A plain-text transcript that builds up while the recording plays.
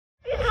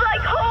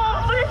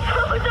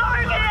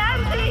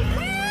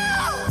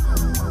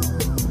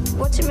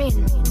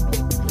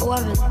13.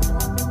 11.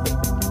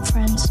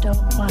 Friends don't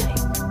lie.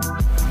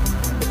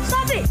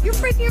 Stop it! You're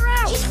freaking her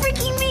out! She's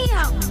freaking me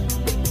out!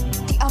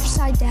 The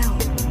upside down.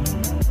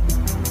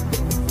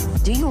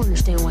 Do you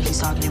understand what he's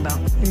talking about?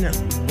 No.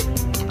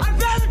 I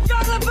found the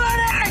chocolate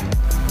bunny!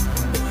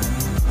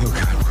 Oh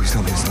God, please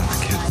tell me it's not the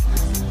kid.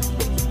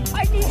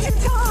 I need you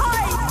to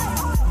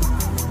hide!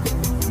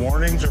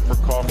 Mornings are for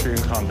coffee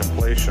and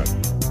contemplation.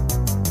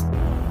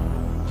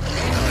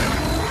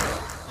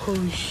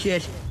 Holy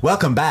shit.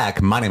 Welcome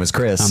back. My name is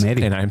Chris. I'm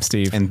Eddie. And I'm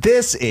Steve. And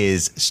this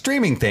is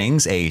Streaming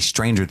Things, a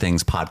Stranger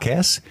Things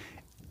podcast.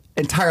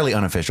 Entirely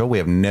unofficial. We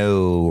have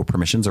no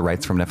permissions or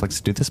rights from Netflix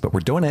to do this, but we're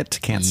doing it.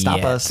 Can't stop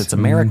Yet. us. It's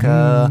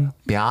America.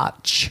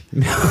 Biatch.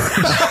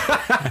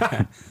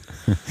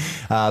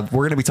 We're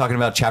going to be talking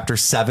about Chapter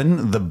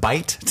 7, The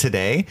Bite,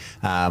 today.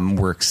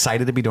 We're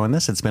excited to be doing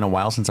this. It's been a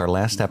while since our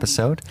last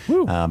episode.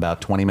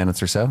 About 20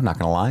 minutes or so, not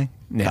going to lie.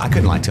 Yeah. I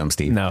couldn't lie to him,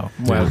 Steve. No.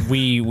 Well,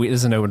 we this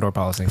is an open door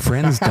policy.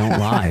 Friends don't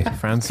lie.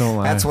 Friends don't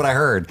lie. That's what I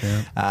heard.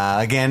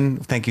 Again,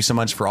 thank you so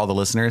much for all the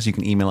listeners. You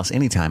can email us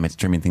anytime at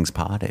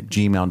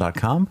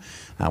streamingthingspod@gmail.com.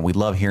 We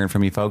love hearing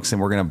from you folks, and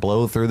we're going to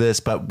blow through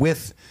this, but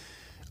with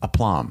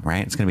aplomb,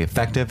 right? It's going to be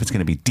effective. It's going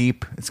to be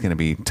deep. It's going to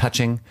be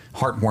touching,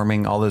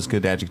 heartwarming, all those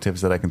good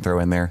adjectives that I can throw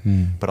in there,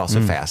 but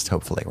also fast,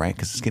 hopefully, right?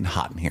 Because it's getting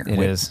hot in here. It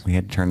is. We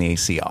had to turn the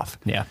AC off.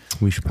 Yeah.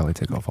 We should probably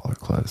take off all our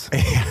clothes.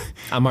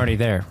 I'm already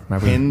there.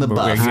 In the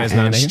buff. You guys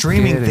not naked?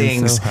 Streaming It is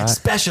Things, so hot.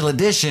 special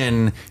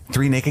edition,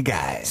 3 Naked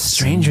Guys.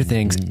 Stranger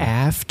Things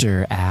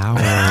after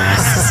hours.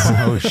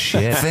 Oh,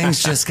 shit.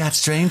 Things just got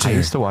stranger. I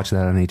used to watch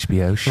that on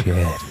HBO.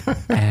 Shit.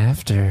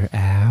 After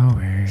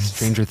hours.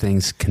 Stranger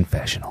Things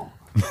confessional.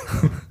 Do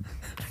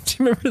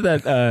you remember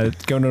that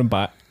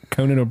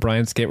Conan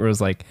O'Brien skit where it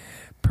was like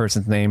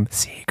person's name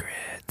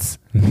secrets?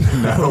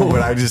 No,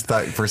 but I just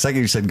thought for a second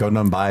you said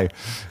Gangnam Bai.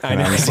 I And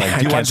know. I was like, I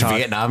do you can't watch talk.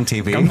 Vietnam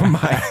TV?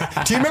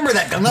 Gangnam Do you remember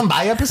that Gangnam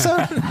Bai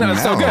episode? That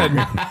was so good.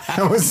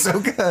 That was so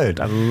good.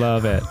 I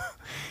love it.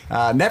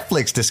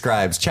 Netflix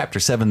describes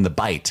Chapter 7, The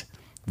Bite,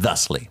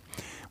 thusly.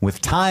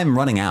 With time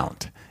running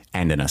out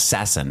and an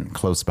assassin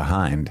close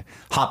behind,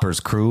 Hopper's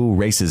crew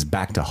races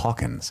back to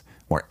Hawkins,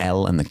 where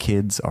Elle and the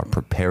kids are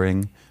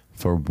preparing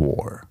for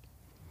war.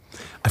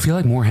 I feel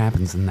like more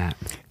happens than that.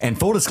 And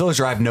full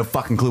disclosure, I have no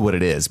fucking clue what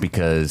it is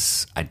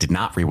because I did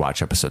not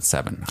rewatch episode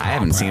 7. I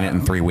haven't seen it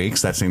in 3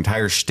 weeks. That's the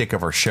entire shtick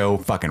of our show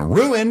fucking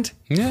ruined.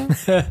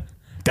 Yeah.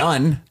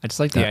 Done. I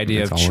just like the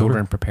idea it's of all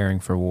children over. preparing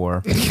for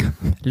war.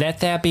 Let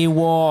there be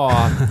war.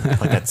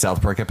 Like that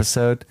South Park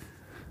episode.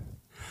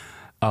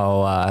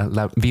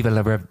 Viva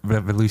la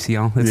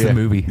Revolution. It's the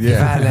movie.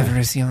 Yeah. La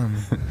revolution.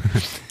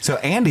 So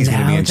Andy's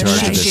going to be in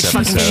charge of this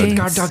episode.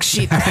 Guard dog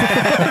shit.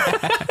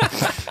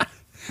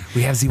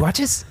 We have the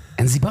watches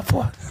and the butt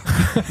for.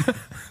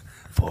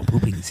 For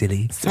pooping,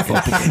 silly. Puts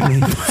out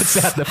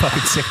the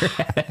fucking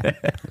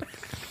cigarette.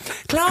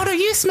 Claude, are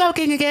you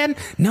smoking again?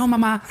 No,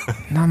 mama.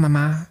 No,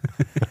 mama.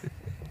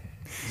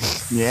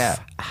 Yeah.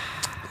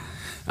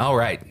 All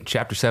right,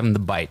 Chapter 7, The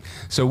Bite.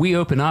 So we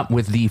open up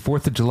with the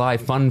 4th of July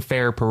Fun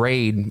Fair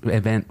Parade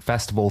event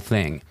festival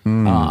thing. We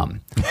have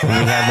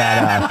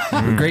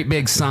that great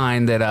big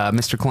sign that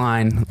Mr.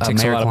 Klein,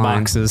 Ticks a Mayor lot of Klein,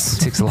 boxes.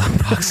 ticks a lot of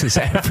boxes.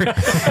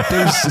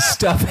 There's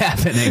stuff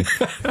happening.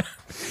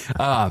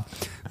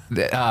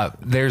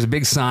 There's a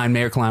big sign.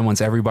 Mayor Klein wants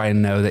everybody to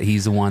know that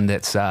he's the one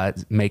that's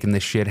making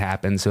this shit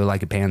happen. So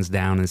like it pans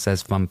down and it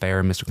says Fun Fair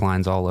and Mr.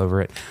 Klein's all over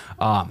it.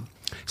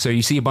 So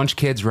you see a bunch of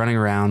kids running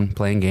around,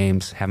 playing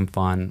games, having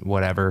fun,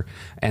 whatever.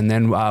 And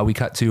then we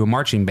cut to a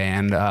marching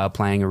band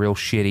playing a real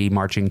shitty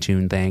marching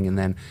tune thing. And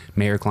then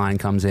Mayor Klein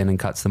comes in and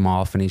cuts them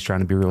off. And he's trying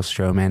to be a real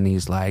showman. And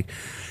he's like,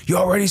 "You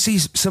already see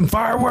some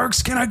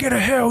fireworks? Can I get a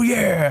hell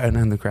yeah?" And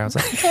then the crowd's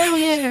like, "Hell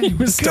yeah." He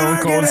was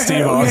Stone Cold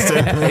Steve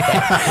Austin.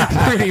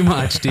 Pretty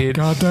much, dude.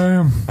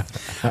 Goddamn.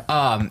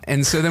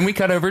 And so then we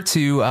cut over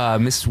to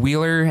Miss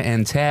Wheeler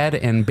and Ted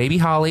and baby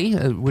Holly,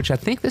 which I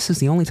think this is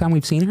the only time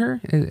we've seen her.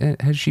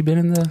 Has she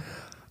been in the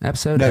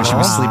episode? No, she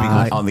was sleeping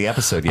on the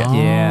episode yet.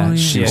 Yeah,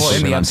 she was Well, in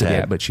sleeping the on episode, Ted.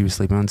 yeah, but she was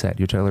sleeping on Ted.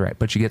 You're totally right.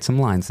 But you get some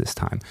lines this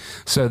time.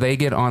 So they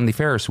get on the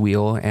Ferris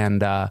wheel,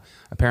 and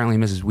apparently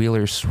Mrs.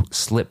 Wheeler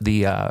slipped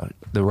the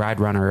ride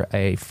runner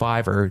a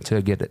 $5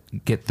 to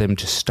get them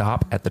to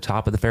stop at the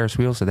top of the Ferris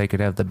wheel so they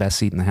could have the best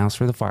seat in the house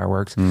for the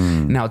fireworks.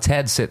 Now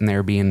Ted's sitting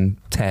there being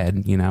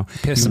Ted, you know.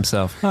 Pissed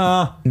himself.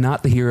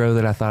 Not the hero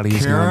that I thought he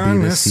was going to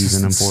be this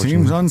season, unfortunately.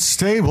 Seems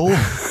unstable.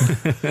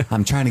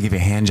 I'm trying to give you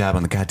a hand job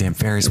on the goddamn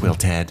Ferris wheel,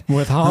 Ted.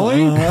 With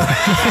Holly?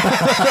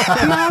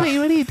 Mommy,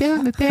 what are you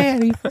doing to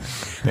Daddy?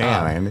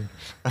 Damn, Andy.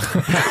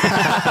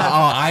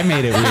 Oh, I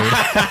made it weird.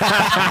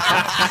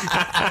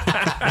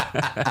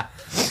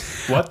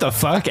 What the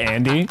fuck,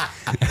 Andy?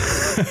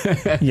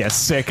 You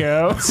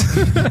sicko.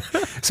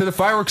 So the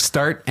fireworks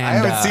start, and I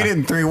haven't seen it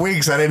in 3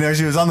 weeks. I didn't know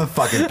she was on the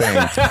fucking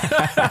thing.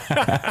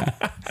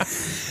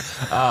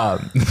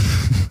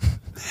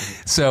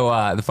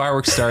 So the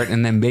fireworks start,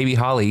 and then baby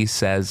Holly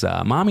says,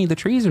 "Mommy, the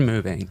trees are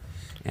moving."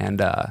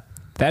 And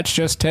That's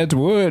just Ted's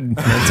wood.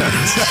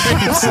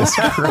 Jesus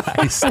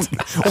Christ.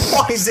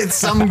 Why is it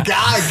some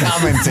guy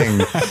commenting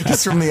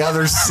just from the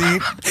other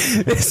seat?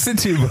 It's the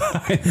two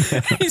behind.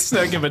 He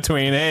snuck in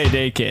between. Hey,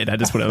 day kid. I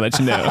just want to let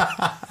you know.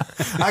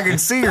 I can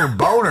see your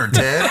boner,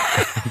 Ted.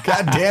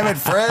 God damn it,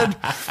 Fred.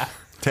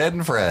 Ted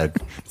and Fred.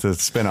 It's a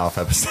spin-off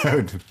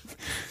episode.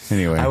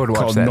 Anyway. I would watch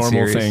Called that Normal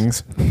series.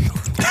 Things.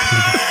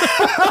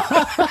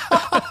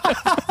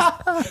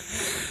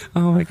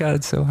 Oh my God,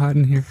 it's so hot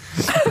in here.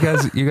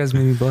 You guys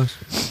made me blush.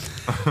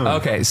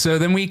 Okay, so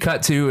then we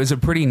cut to is a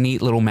pretty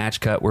neat little match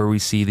cut where we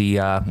see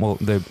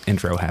the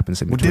intro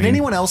happens in between. Did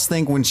anyone else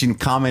think when she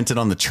commented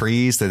on the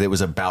trees that it was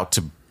about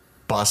to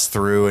bust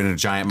through and a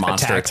giant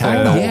monster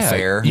attack the whole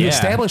fair? You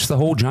established the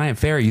whole giant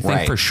fair. You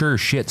think for sure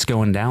shit's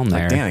going down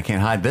there. Like, damn, I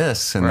can't hide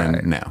this. And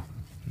then, no.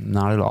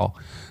 Not at all.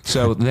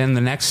 So then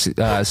the next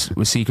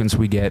sequence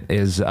we get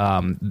is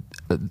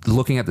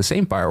looking at the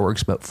same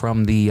fireworks, but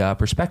from the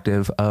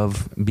perspective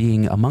of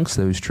being amongst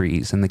those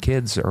trees. And the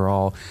kids are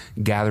all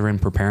gathering,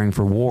 preparing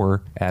for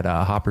war at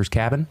Hopper's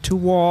cabin. To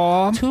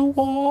war. To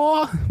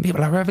war. Vive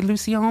la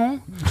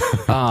revolution.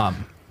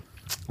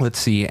 Let's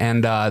see.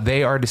 And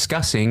they are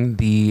discussing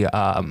the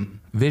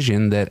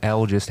vision that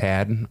Elle just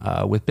had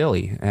with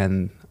Billy.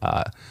 And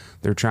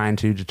they're trying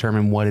to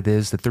determine what it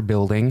is that they're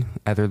building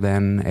other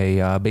than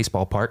a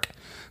baseball park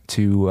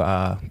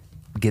to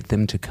get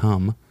them to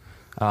come.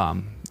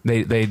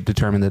 They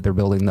determined that they're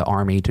building the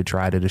army to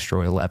try to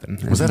destroy 11.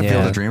 Was that a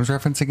Field of Dreams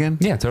reference again?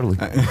 Yeah, totally.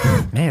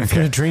 Man,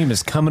 Field of Dream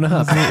is coming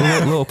up.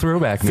 a little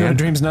throwback, Field man. of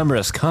Dreams number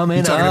is coming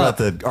You're talking up.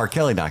 about the R.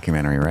 Kelly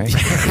documentary, right?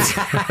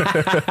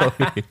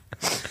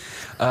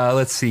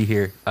 Let's see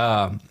here. Is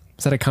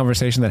that a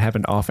conversation that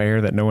happened off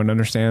air that no one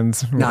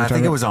understands? No, I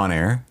think it was on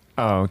air.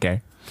 Oh,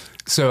 okay.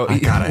 So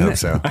God, I hope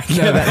so.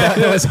 No,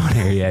 that was on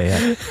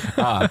here.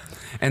 Yeah.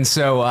 And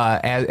so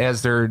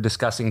as they're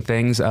discussing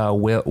things,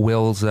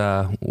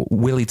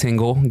 Willie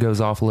Tingle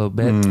goes off a little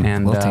bit,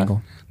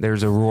 and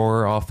there's a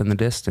roar off in the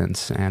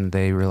distance, and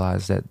they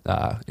realize that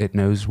it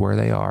knows where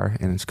they are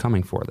and it's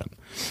coming for them.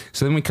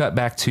 So then we cut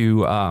back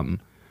to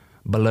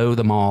below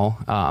the mall.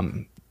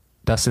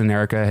 Dustin and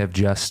Erica have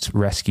just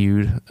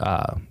rescued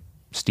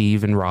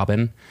Steve and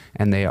Robin,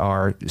 and they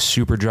are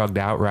super drugged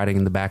out riding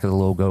in the back of the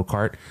little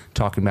go-kart,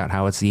 talking about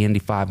how it's the Indy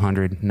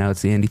 500, no,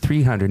 it's the Indy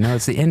 300, no,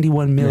 it's the Indy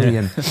 1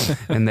 million.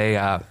 And they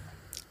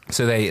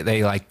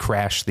like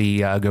crash the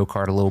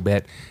go-kart a little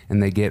bit,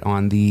 and they get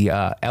on the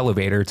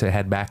elevator to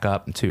head back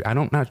up to,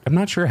 I'm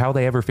not sure how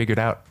they ever figured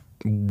out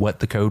what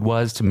the code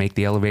was to make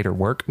the elevator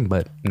work,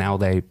 but now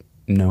they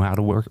know how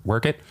to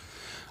work it.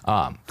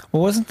 Well,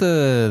 wasn't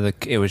the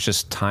it was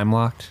just time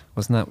locked?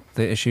 Wasn't that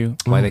the issue?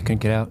 Why they couldn't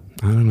get out?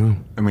 I don't know.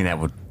 I mean, that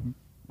would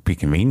be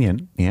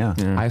convenient. Yeah.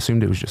 I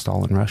assumed it was just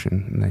all in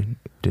Russian, and they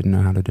didn't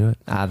know how to do it.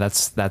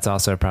 That's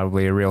also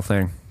probably a real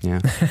thing. Yeah.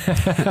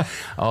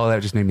 Oh,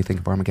 that just made me think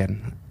of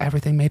Armageddon.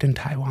 Everything made in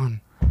Taiwan.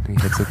 And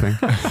he hits the thing.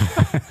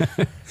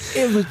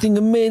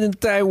 Everything made in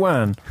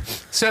Taiwan.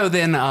 So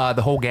then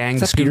the whole gang...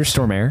 Is that Peter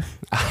Stormare?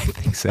 I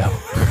think so.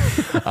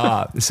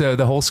 So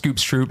the whole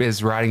Scoops troop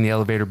is riding the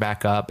elevator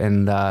back up,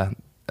 and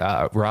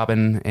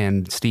Robin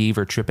and Steve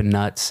are tripping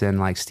nuts, and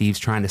like Steve's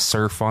trying to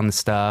surf on the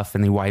stuff,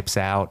 and he wipes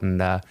out, and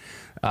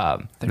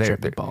they're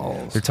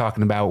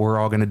talking about we're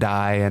all gonna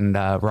die, and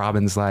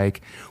Robin's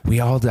like, we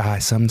all die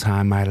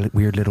sometime, my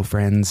weird little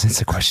friends.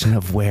 It's a question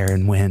of where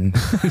and when.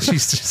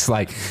 she's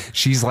like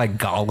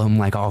Gollum,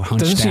 like all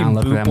hunched down,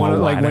 looking at them all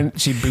like wide. when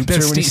she boops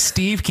her. When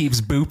Steve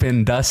keeps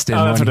booping Dustin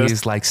when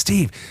he's like,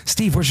 Steve,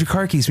 where's your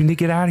car keys? We need to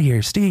get out of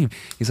here, Steve.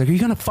 He's like, are you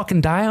gonna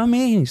fucking die on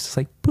me? And he's just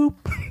like, boop.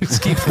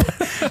 Just keeps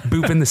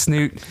booping the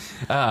snoot.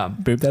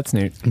 Boop that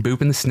snoot.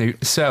 Booping the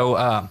snoot.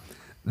 So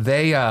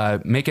they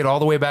make it all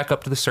the way back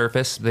up to the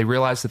surface. They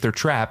realize that they're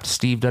trapped.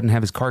 Steve doesn't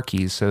have his car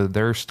keys, so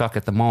they're stuck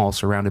at the mall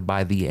surrounded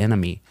by the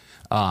enemy.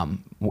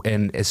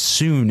 And as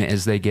soon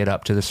as they get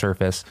up to the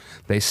surface,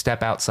 they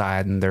step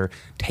outside and they're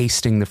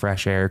tasting the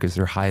fresh air because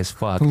they're high as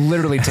fuck.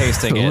 Literally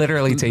tasting it.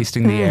 Literally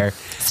tasting the air.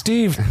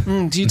 Steve,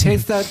 do you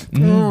taste that?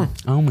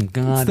 Oh my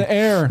God. It's the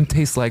air. It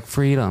tastes like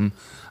freedom.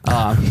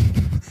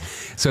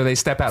 So they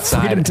step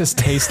outside. Freedom just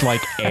tastes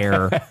like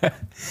air.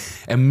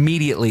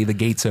 Immediately the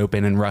gates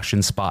open and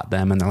Russians spot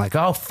them, and they're like,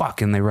 oh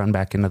fuck, and they run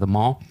back into the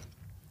mall.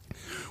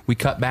 We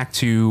cut back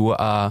to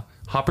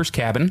Hopper's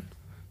cabin.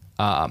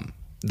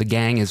 The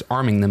gang is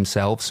arming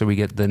themselves, so we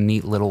get the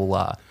neat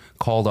little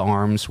call to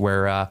arms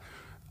where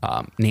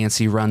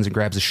Nancy runs and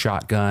grabs a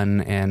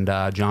shotgun, and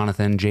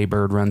Jonathan J.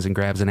 Bird runs and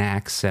grabs an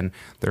axe, and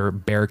they're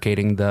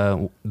barricading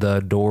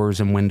the doors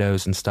and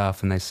windows and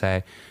stuff, and they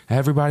say,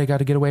 everybody got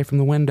to get away from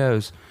the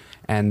windows.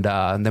 And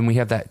then we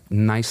have that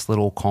nice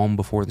little calm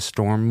before the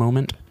storm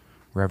moment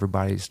where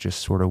everybody's just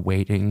sort of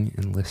waiting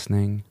and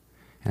listening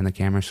and the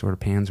camera sort of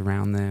pans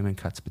around them and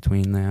cuts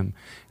between them,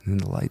 and then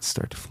the lights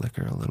start to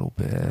flicker a little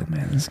bit. Oh,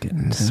 man, it's getting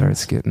and it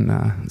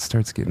intense.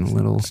 starts getting a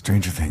little.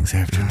 Stranger Things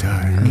after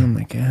dark. Oh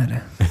my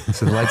god.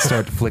 So the lights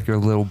start to flicker a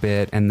little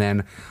bit, and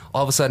then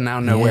all of a sudden, out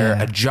of nowhere,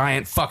 Yeah. a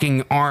giant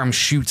fucking arm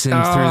shoots in through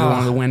one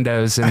of the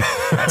windows and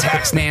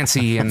attacks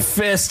Nancy and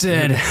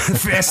Fisted.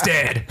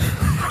 fisted.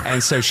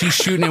 And so she's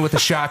shooting it with a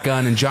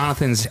shotgun, and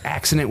Jonathan's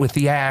axing it with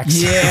the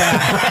axe.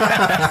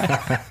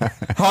 Yeah.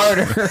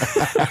 Harder.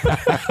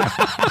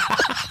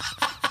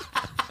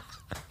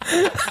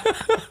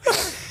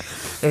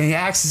 And he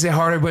axes it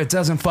harder, but it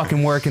doesn't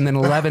fucking work. And then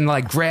 11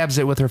 like grabs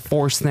it with her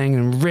force thing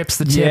and rips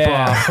the tip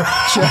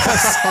off.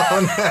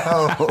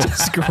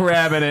 Just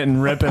grabbing it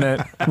and ripping it.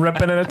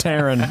 Ripping and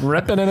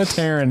a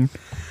tearing.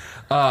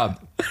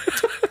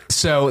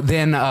 So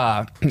then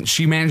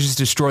she manages to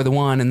destroy the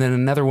one, and then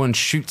another one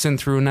shoots in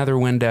through another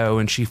window,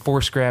 and she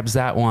force grabs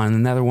that one.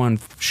 Another one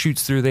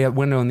shoots through the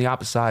window on the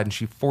opposite side, and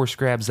she force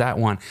grabs that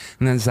one.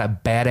 And then there's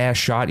that badass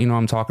shot, you know what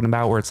I'm talking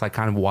about, where it's like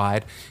kind of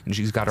wide, and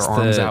she's got her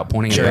arms out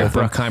pointing at Jerry both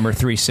of them. Bruckheimer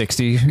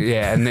 360.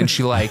 Yeah, and then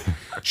she like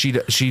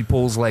she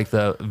pulls like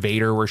the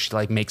Vader where she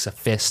like makes a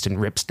fist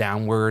and rips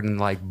downward, and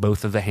like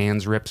both of the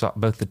hands rips off,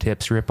 both the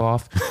tips rip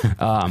off.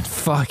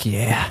 Fuck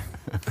yeah.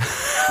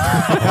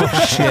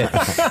 Oh shit!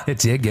 It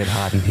did get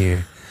hot in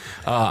here.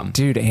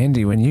 Dude,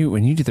 Andy, when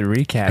you do the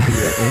recap,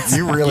 it's,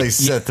 You really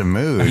set the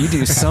mood. you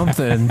do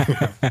something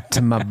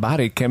to my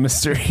body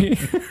chemistry.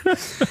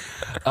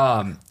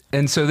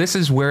 And so this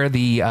is where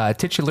the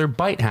titular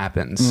bite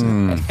happens.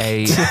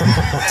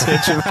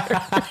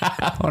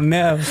 Oh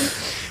no!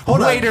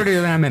 Hold on. Wait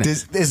a minute.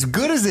 As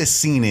good as this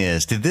scene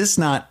is, did this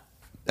not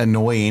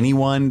annoy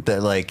anyone?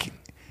 That like,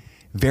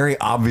 very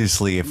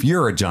obviously, if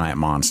you're a giant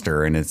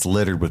monster and it's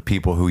littered with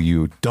people who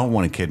you don't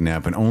want to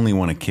kidnap and only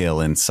want to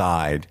kill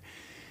inside,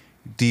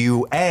 do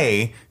you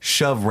A,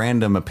 shove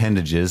random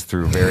appendages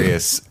through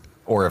various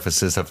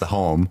orifices of the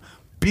home,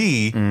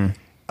 B,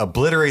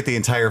 obliterate the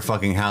entire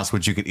fucking house,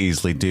 which you could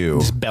easily do,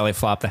 Just belly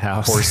flop the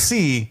house. or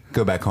C,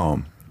 go back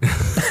home?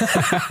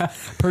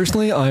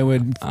 Personally, I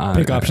would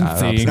pick option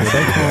C. Go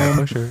back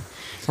home. For sure.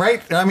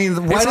 Right? I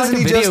mean, why It's doesn't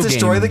like a he just video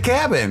destroy game. the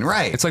cabin?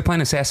 Right. It's like playing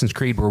Assassin's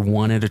Creed, where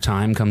one at a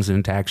time comes and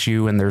attacks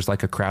you, and there's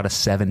like a crowd of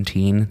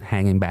 17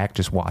 hanging back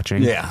just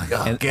watching. yeah.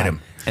 Oh, get him.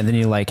 And then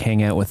you like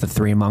hang out with the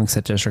three monks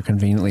that just are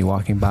conveniently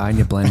walking by and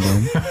you blend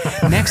in.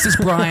 Next is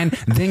Brian,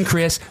 then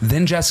Chris,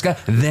 then Jessica,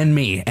 then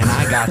me, and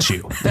I got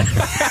you.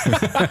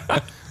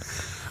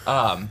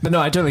 But no,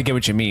 I totally get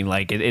what you mean.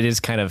 Like it is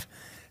kind of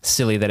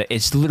silly that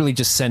it's literally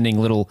just sending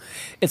little.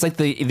 It's like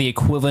the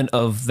equivalent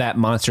of that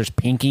monster's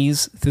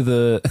pinkies through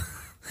the.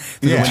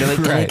 Yeah, window, like,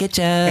 right. "Gonna get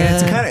ya." And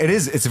it's kind of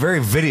it's very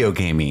video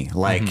gamey.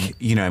 Like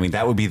you know, I mean,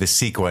 that would be the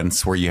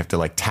sequence where you have to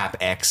like tap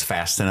X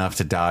fast enough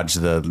to dodge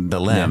the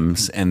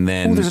limbs, and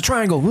then Oh, there's a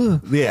triangle.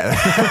 Woo.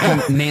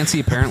 yeah,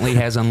 Nancy apparently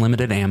has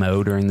unlimited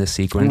ammo during this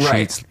sequence.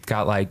 Right. She's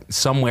got like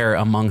somewhere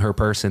among her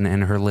person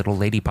and her little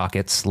lady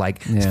pockets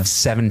like Yeah.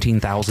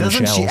 17,000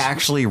 doesn't shells. she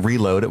actually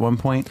reload at one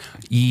point?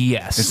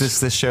 Yes. Is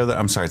this show that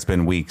I'm sorry, it's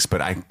been weeks,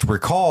 but I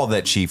recall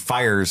that she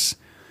fires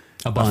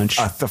a bunch?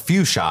 a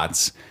few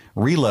shots,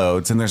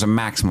 reloads, and there's a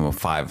maximum of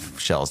 5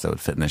 shells that would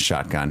fit in this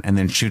shotgun, and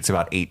then shoots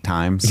about 8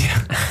 times.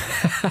 Yeah.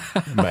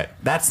 But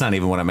that's not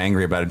even what I'm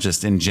angry about.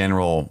 Just in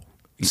general,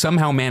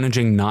 Somehow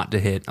managing not to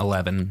hit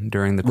 11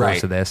 during the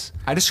course of this.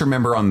 I just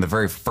remember on the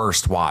very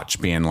first watch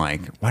being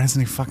like, why doesn't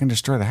he fucking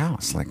destroy the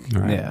house? Like,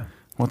 Yeah.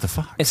 what the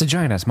fuck? It's a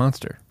giant ass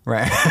monster.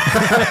 Right.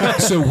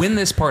 So when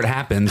this part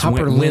happens,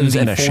 Hopper when lives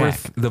the in a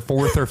fourth, shack. the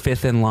fourth or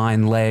fifth in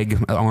line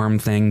leg arm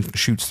thing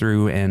shoots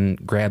through and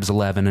grabs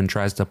 11 and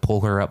tries to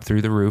pull her up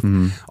through the roof,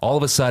 all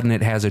of a sudden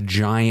it has a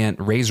giant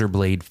razor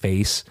blade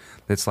face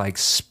that's like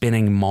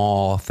spinning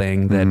maw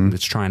thing that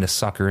it's trying to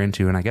suck her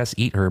into and I guess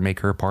eat her,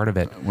 make her part of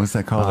it. What's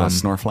that called? A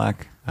snorflack?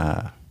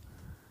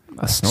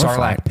 A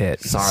Sarlacc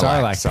pit.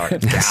 Sarlacc Sorry.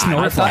 pit.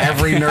 God,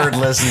 every nerd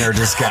listener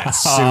just got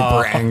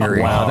super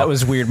angry. Wow, that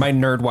was weird. My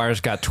nerd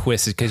wires got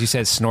twisted because you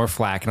said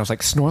Snorflack, and I was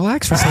like,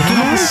 Snorlax from Mickey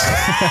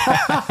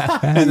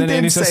Mouse? And then did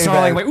Andy said say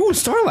Starlac, that. like, ooh,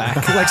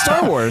 Starlack, like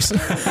Star Wars.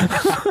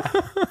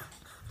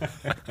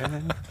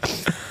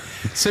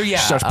 So yeah,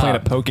 Starts playing a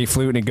pokey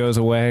flute and it goes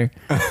away.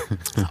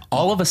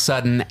 all of a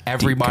sudden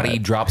everybody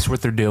drops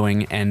what they're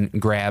doing and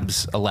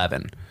grabs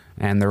 11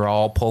 and they're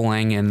all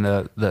pulling and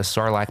the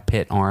Sarlacc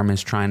pit arm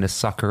is trying to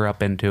suck her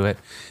up into it.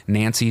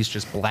 Nancy's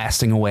just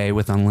blasting away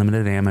with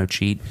unlimited ammo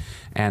cheat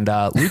and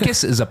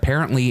Lucas is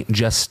apparently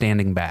just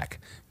standing back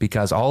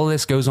because all of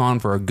this goes on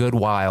for a good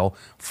while.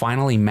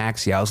 Finally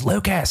Max yells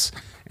Lucas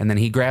and then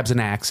he grabs an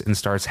axe and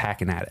starts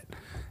hacking at it.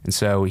 And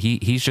so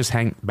he's just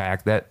hanging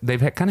back. That they've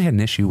kind of had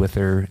an issue with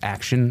their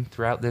action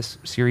throughout this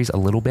series a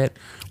little bit,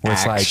 where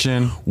it's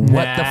Action? like,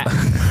 what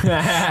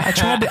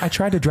the? I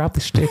tried to drop the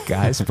shtick,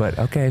 guys, but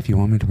okay, if you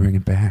want me to bring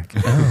it back.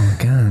 Oh,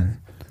 God.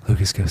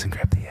 Lucas goes and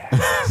grabs the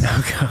axe.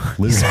 Oh,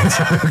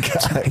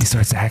 God. He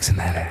starts axing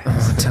that axe.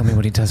 Oh, tell me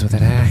what he does with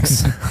that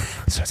axe.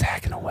 He starts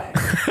hacking away.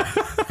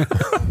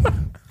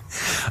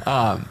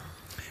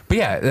 But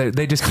yeah,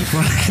 they just keep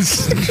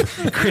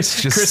running.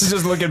 Chris is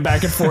just looking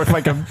back and forth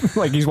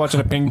like he's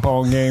watching a ping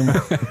pong game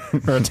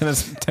or a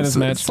tennis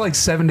match. It's like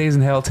 7 Days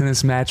in Hell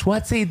tennis match.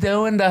 What's he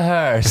doing to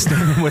her?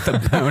 Standing with a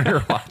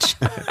boner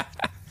watching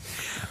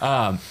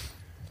it.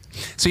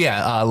 So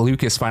yeah,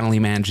 Lucas finally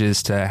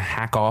manages to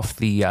hack off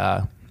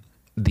the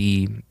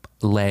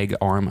leg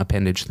arm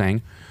appendage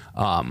thing.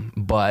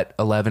 But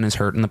 11 is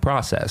hurt in the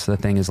process. The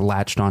thing is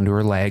latched onto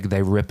her leg.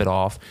 They rip it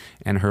off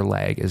and her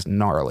leg is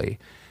gnarly.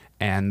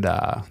 And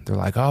they're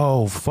like,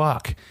 oh,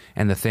 fuck.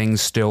 And the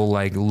thing's still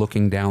like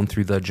looking down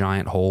through the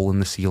giant hole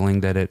in the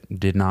ceiling that it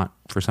did not,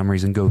 for some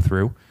reason, go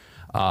through.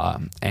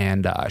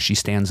 And she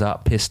stands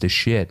up, pissed as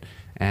shit.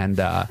 And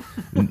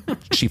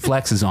she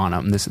flexes on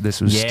him. This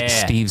was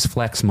Steve's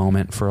flex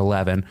moment for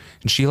 11.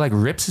 And she like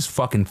rips his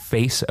fucking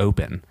face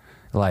open.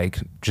 Like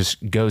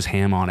just goes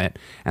ham on it.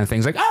 And the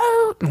thing's like,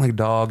 oh, like a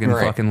dog, and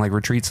fucking like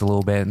retreats a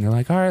little bit. And they're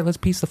like, all right, let's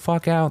piece the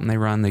fuck out. And they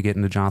run, they get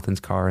into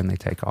Jonathan's car and they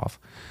take off.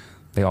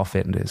 They all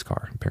fit into his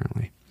car,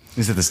 apparently.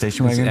 Is it the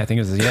station wagon? I think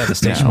it was the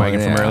station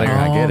wagon from earlier.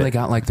 I get it. They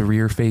got like the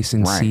rear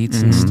facing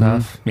seats and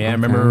stuff. Yeah, I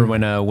remember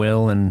when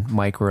Will and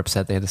Mike were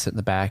upset they had to sit in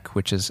the back,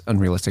 which is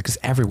unrealistic because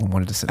everyone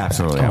wanted to sit in the back.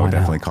 Absolutely. I would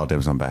definitely call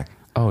dibs on back.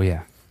 Oh,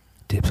 yeah.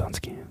 Dibs on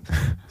skin.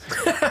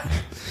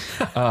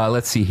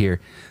 Let's see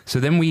here. So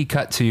then we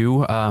cut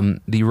to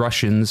the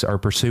Russians are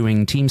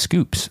pursuing Team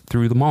Scoops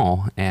through the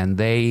mall, and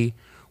they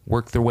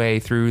work their way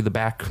through the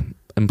back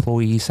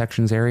employee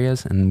sections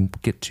areas and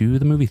get to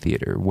the movie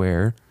theater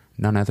where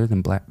none other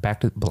than Black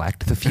to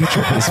the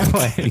Future is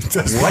playing.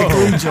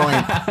 Likely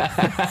joint.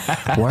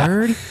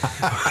 Word?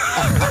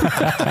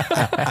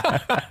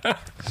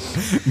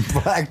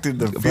 Back to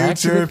the Back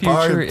to Future, the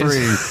Part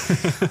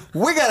Future 3.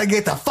 We got to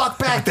get the fuck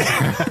back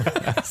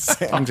there.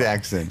 Sam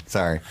Jackson.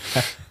 Sorry.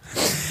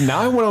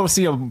 Now I want to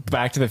see a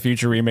Back to the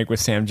Future remake with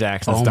Sam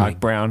Jackson as Doc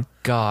Brown.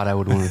 God, I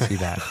would want to see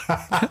that.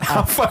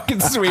 How fucking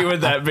sweet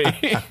would that be?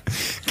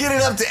 Get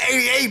it up to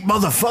 88,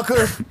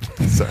 motherfucker.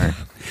 Sorry.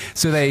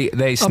 So they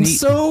I'm sneak.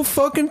 so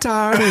fucking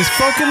tired of these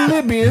fucking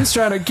Libyans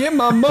trying to get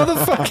my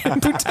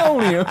motherfucking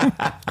plutonium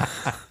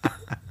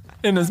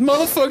in this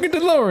motherfucking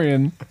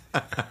DeLorean.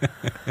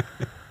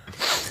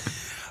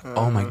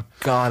 Oh my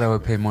God, I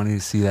would pay money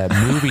to see that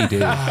movie,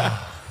 dude.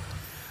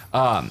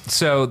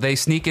 So they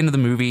sneak into the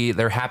movie.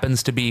 There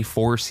happens to be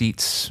 4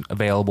 seats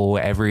available.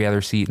 Every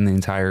other seat in the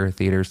entire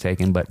theater is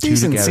taken, but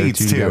Decent 2 together, seats,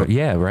 2 too. together.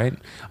 Yeah, right.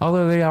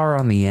 Although they are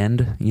on the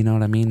end, you know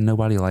what I mean?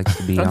 Nobody likes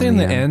to be Aren't on they in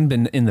the the end,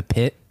 been in the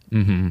pit?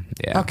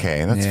 Yeah.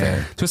 Okay, that's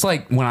fair. So it's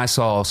like when I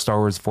saw Star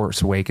Wars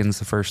Force Awakens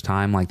the first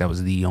time, like that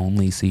was the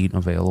only seat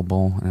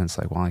available. And it's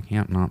like, well, I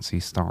can't not see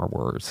Star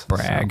Wars.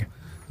 Brag. So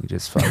you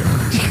just fucking...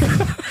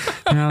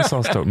 I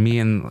saw me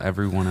and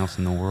everyone else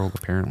in the world,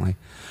 apparently.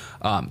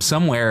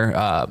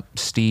 Somewhere,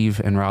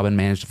 Steve and Robin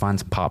managed to find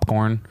some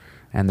popcorn,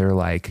 and they're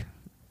like,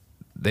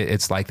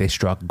 it's like they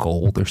struck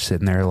gold. They're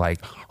sitting there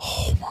like,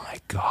 oh my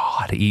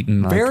God,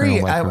 eating like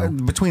Very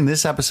between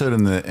this episode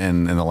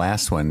and the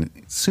last one,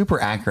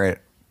 super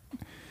accurate.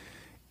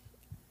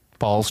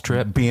 balls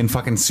trip. Being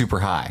fucking super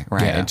high,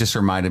 right? Yeah. It just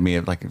reminded me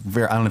of like I don't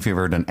know if you've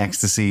ever done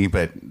ecstasy,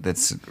 but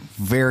that's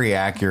very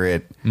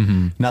accurate.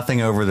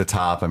 Nothing over the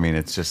top. I mean,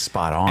 it's just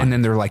spot on. And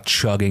then they're like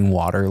chugging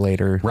water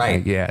later. Right.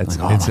 Like, yeah, it's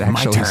Like, oh, it's my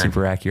actually turn.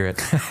 super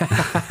accurate.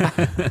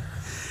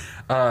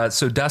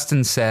 So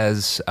Dustin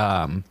says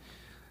to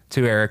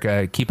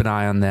Erica, keep an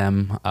eye on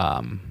them.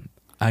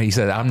 He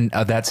said,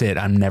 that's it.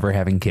 I'm never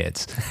having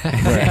kids.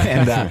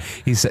 And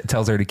he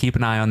tells her to keep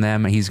an eye on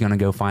them. He's going to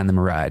go find them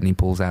a ride. And he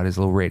pulls out his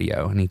little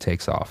radio and he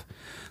takes off.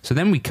 So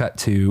then we cut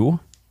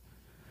to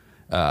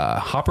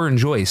Hopper and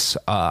Joyce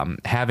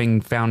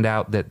having found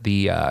out that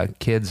the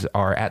kids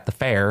are at the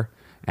fair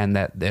and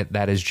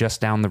that is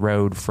just down the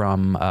road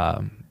from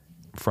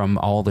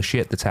all the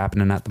shit that's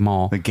happening at the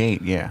mall. The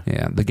gate, yeah.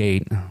 Yeah, the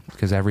gate,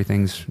 because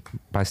everything's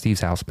by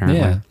Steve's house,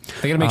 apparently. Yeah.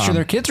 They got to make sure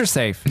their kids are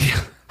safe.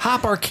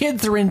 Hop, our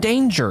kids are in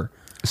danger.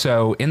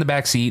 So in the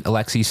back seat,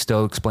 Alexi's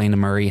still explaining to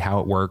Murray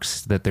how it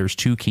works, that there's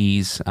 2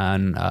 keys,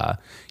 and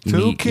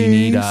you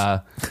need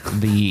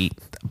the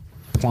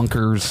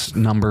Plunker's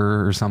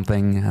number or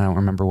something. I don't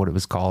remember what it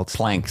was called.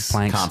 Planck's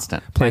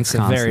constant. Planck's It's a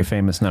constant. very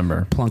famous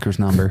number. Plunker's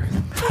number.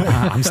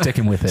 I'm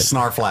sticking with it.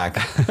 Snarflack.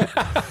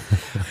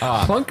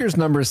 Plunker's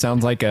number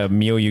sounds like a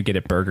meal you get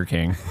at Burger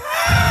King.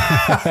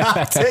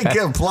 Take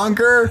a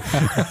plunker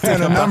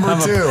and a number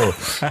 2.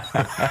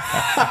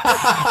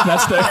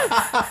 That's the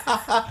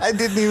I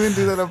didn't even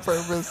do that on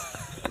purpose.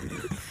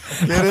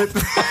 Get it?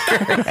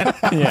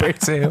 Number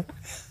 2.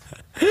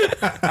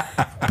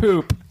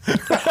 poop.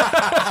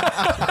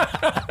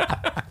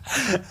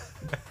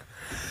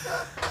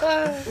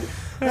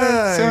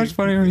 So much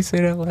funnier when you say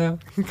it out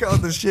loud. You call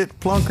the shit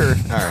plunker.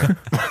 All right.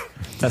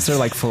 That's their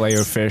like filet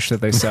of fish that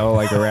they sell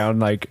like around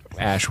like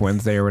Ash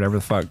Wednesday or whatever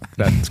the fuck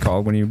that's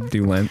called when you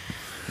do Lent.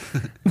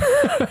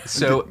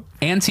 So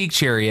Antique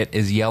Chariot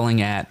is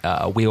yelling at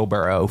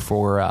Wheelbarrow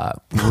for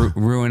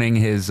ruining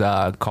his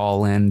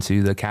call in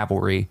to the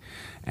cavalry,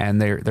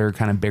 and they're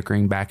kind of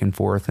bickering back and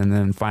forth, and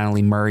then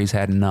finally Murray's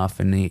had enough,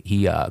 and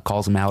he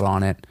calls him out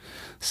on it.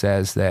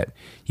 says that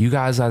you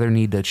guys either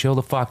need to chill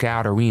the fuck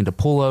out or we need to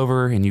pull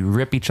over, and you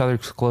rip each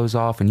other's clothes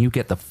off and you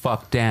get the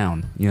fuck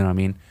down. You know what I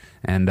mean?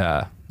 And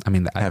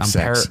I'm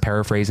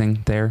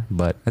paraphrasing there,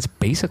 but that's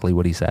basically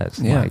what he says.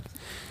 Yeah. Like,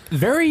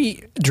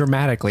 very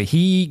dramatically,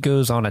 he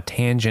goes on a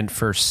tangent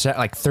for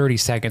like 30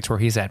 seconds where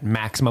he's at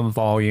maximum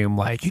volume,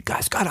 like, you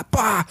guys gotta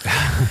bah.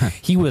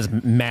 He was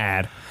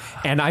mad.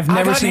 And I've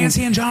never seen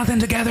Nancy and Jonathan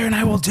together, and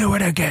I will do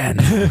it again.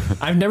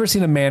 I've never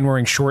seen a man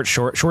wearing short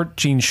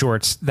jean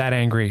shorts that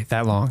angry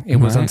that long. It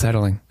was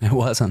unsettling. It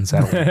was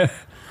unsettling.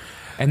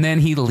 And then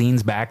he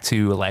leans back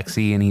to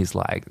Alexi and he's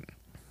like,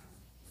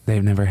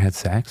 they've never had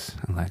sex?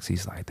 And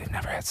Alexi's like, they've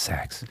never had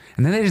sex.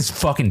 And then they just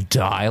fucking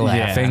die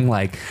laughing.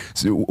 Like,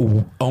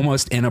 so,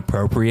 almost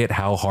inappropriate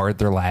how hard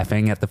they're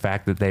laughing at the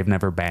fact that they've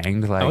never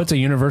banged. Like, Oh, it's a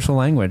universal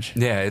language.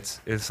 yeah,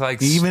 it's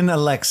like Even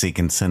Alexi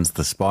can sense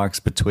the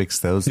sparks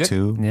betwixt those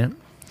two. Yeah.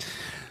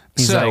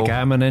 He's So- like,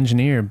 I'm an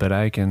engineer, but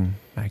I can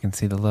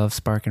see the love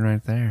sparking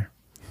right there.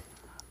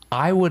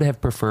 I would have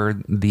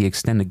preferred the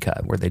extended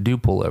cut where they do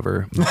pull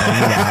over, bang it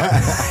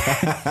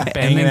out,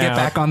 and then it get out.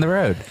 back on the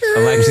road.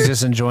 Alexi's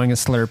just enjoying a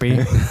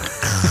Slurpee.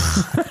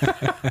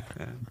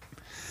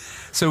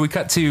 So we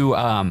cut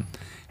to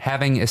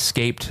having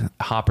escaped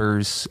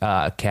Hopper's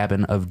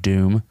cabin of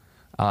doom.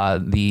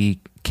 The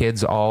kids,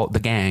 the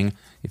gang,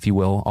 if you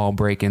will, all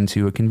break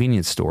into a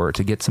convenience store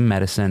to get some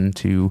medicine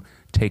to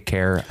take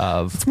care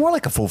of. It's more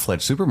like a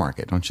full-fledged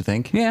supermarket, don't you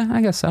think? Yeah,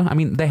 I guess so. I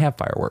mean, they have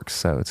fireworks,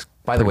 so it's.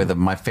 By the way,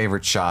 my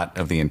favorite shot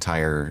of the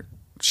entire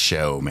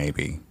show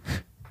maybe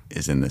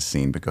is in this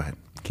scene, but go ahead.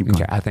 Keep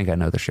going. Okay, I think I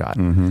know the shot.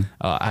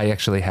 I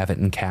actually have it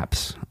in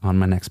caps on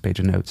my next page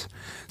of notes.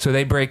 So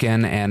they break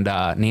in, and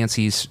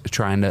Nancy's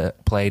trying to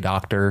play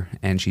doctor,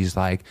 and she's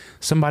like,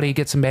 somebody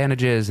get some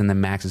bandages. And then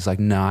Max is like,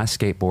 no, I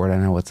skateboard. I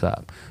know what's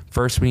up.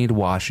 First, we need to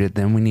wash it.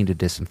 Then we need to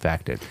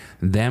disinfect it.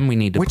 Then we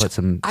need to put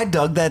some... I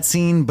dug that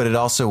scene, but it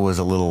also was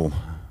a little...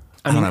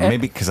 I don't know,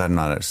 maybe because I'm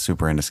not a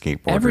super into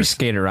skateboarders. Every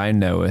skater I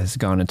know has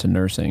gone into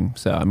nursing,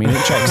 so I mean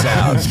it checks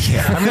out.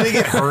 I mean, they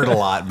get hurt a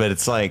lot, but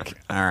it's like,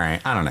 all right,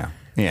 I don't know.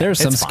 Yeah, There are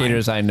some it's fine.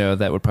 skaters I know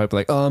that would probably be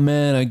like, "Oh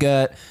man, I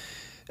got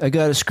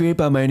a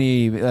scrape on my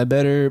knee. I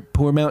better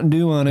pour Mountain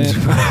Dew on it."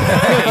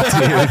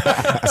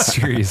 Dude,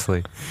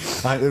 seriously.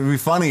 It would be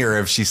funnier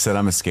if she said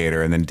I'm a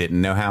skater and then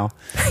didn't know how.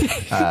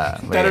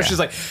 That or she's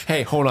like,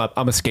 "Hey, hold up,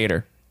 I'm a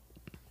skater."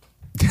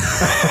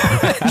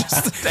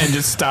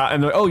 just stop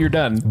and oh, you're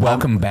done.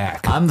 Welcome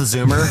back. I'm the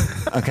Zoomer,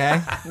 okay?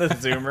 The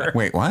Zoomer.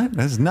 Wait, what?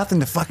 There's nothing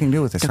to fucking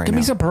do with this right Give now.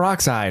 me some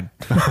peroxide.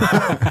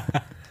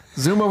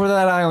 Zoom over to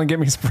that aisle and get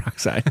me some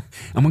peroxide.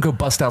 I'm going to go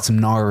bust out some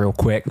NAR real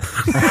quick.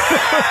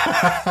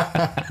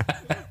 I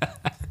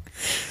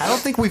don't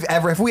think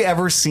have we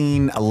ever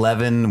seen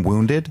 11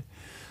 wounded?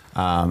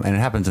 And it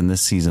happens in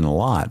this season a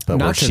lot, but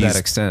Not where to she's that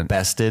extent.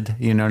 bested,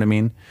 you know what I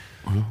mean?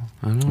 I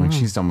don't know.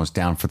 She's almost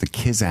down for the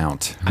kids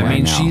out. I right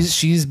mean, now.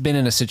 she's been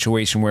in a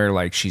situation where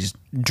like she's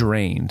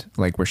drained,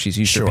 like where she's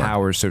used her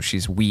powers, so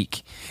she's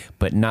weak,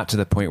 but not to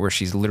the point where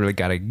she's literally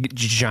got a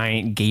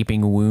giant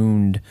gaping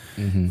wound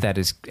that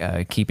is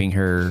keeping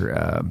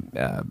her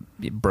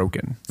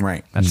broken.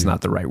 Right. That's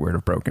not the right word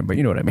of broken, but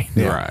you know what I mean.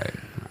 Right.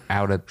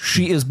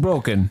 She is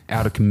broken.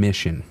 Out of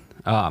commission.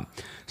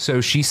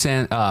 So she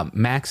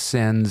Max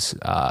sends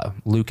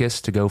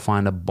Lucas to go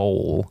find a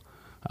bowl,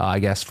 I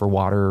guess for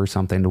water or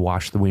something to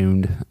wash the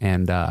wound,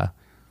 and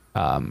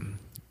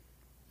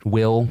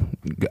Will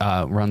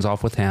runs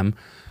off with him,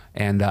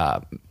 and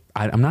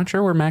I'm not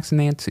sure where Max and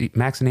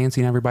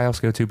Nancy and everybody else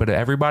go to, but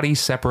everybody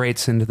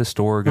separates into the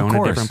store, going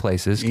to different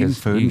places Eating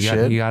food and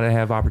shit. you got to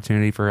have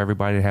opportunity for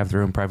everybody to have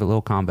their own private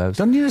little combos.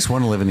 Don't you just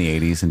want to live in the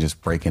 80s and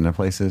just break into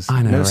places?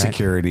 I know, no right?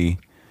 security.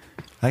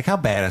 Like, how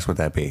badass would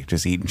that be?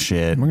 Just eating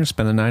shit. We're gonna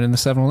spend the night in the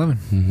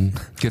 7-Eleven.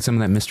 Get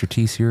some of that Mr.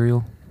 T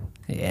cereal.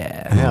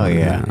 Yeah. Hell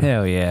yeah.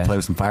 Hell yeah. Play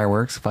with some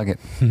fireworks. Fuck it.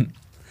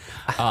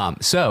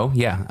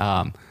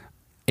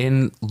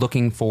 In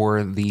looking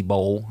for the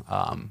bowl,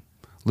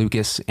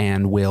 Lucas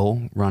and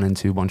Will run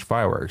into a bunch of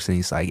fireworks, and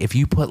he's like, if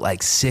you put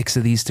like 6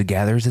 of these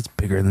together, it's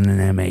bigger than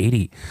an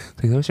M80.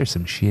 Like, those are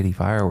some shitty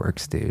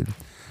fireworks, dude.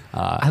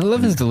 I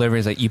love his delivery.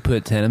 It's like, you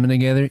put 10 of them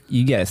together,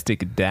 you got a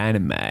stick of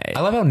dynamite. I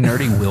love how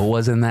nerdy Will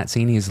was in that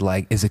scene. He's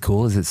like, is it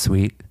cool? Is it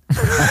sweet?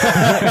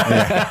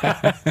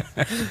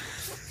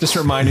 Just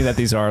reminding that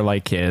these are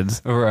like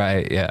kids.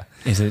 Right, yeah.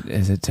 Is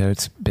it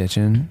totes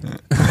bitchin'?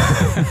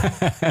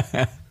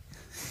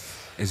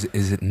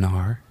 Is it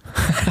Nar?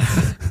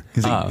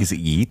 Is it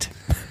yeet?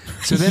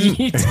 So then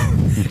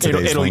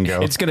Today's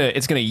lingo. It's gonna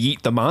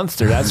yeet the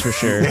monster, that's for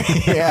sure.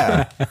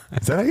 Yeah.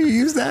 Is that how you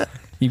use that?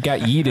 You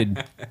got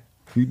yeeted.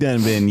 You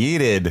done been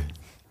yeeted.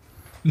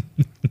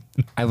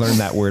 I learned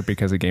that word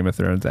because of Game of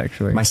Thrones,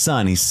 actually. My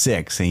son, he's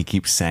 6, and he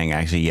keeps saying, I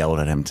actually yelled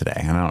at him today.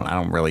 I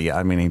don't really,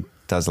 I mean, he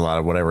does a lot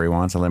of whatever he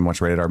wants. I let him watch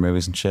rated R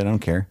movies and shit. I don't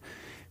care.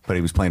 But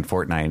he was playing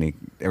Fortnite, and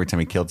every time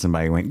he killed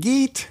somebody, he went,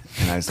 yeet.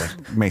 And I was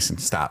like, Mason,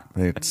 stop.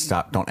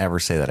 Stop. Don't ever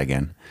say that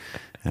again.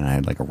 And I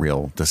had like a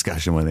real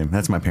discussion with him.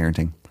 That's my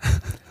parenting.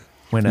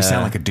 When You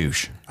sound like a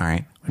douche. All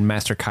right. when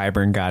Master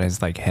Qyburn got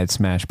his like head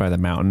smashed by the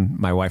mountain,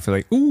 my wife was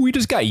like, "Ooh, we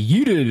just got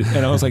yeeted,"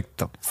 and I was like,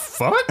 "The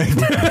fuck?"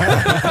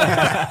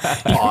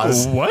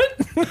 Pause.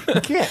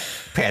 What? Can't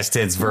past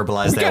tense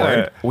verbalize that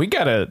word. We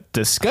gotta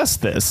discuss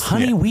this,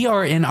 Honey, we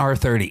are in our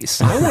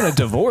 30s. I want a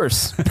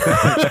divorce.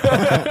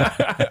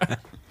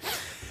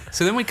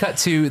 So then we cut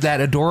to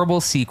that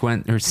adorable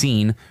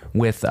scene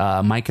with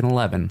Mike and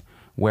Eleven,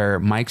 where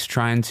Mike's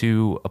trying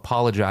to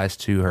apologize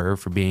to her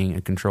for being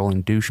a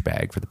controlling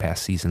douchebag for the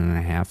past season and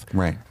a half.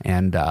 Right.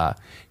 And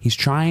he's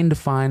trying to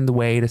find the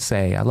way to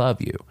say, I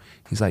love you.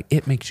 He's like,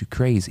 it makes you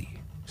crazy.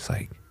 It's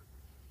like,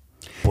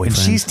 And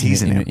she's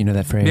teasing him. You know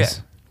that phrase? Yeah.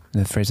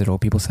 The phrase that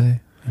old people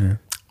say? Yeah.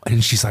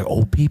 and she's like,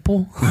 old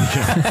people?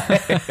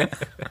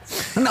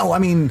 No, I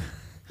mean,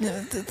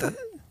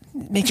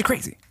 Makes you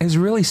crazy. It's a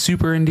really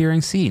super endearing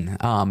scene.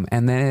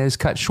 And then it is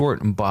cut short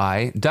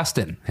by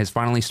Dustin has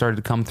finally started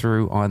to come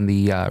through on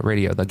the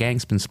radio. The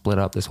gang's been split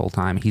up this whole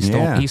time. He's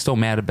still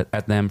mad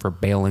at them for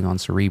bailing on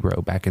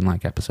Cerebro back in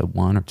like episode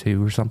 1 or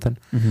 2 or something.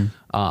 Mm-hmm.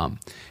 And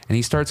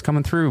he starts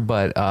coming through,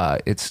 but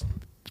it's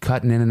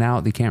cutting in and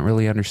out. They can't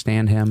really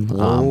understand him.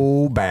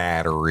 low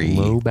battery.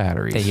 Low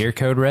batteries. They hear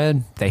Code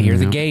Red. They hear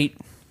the gate.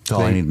 That's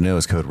all I need to know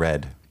is Code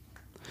Red.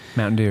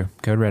 Mountain Dew.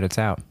 Code Red, it's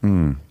out.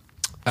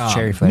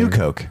 Cherry flavor. New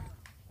Coke.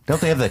 Don't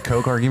they have the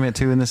Coke argument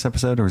too in this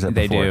episode, or was that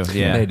They before? do,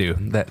 yeah. They do.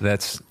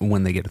 That's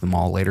when they get to the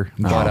mall later.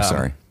 I'm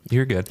sorry.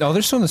 You're good. Oh,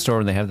 they're still in the store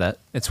when they have that.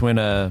 It's when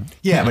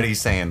Yeah, but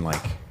he's saying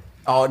like,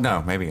 oh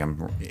no, maybe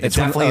I'm. It It's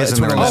when- definitely it's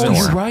isn't when in the Oh, Eleven-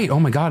 store. you're right. Oh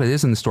my God, it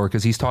is in the store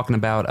because he's talking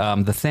about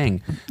The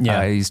Thing.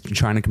 Yeah. He's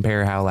trying to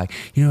compare how like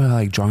how,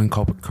 like John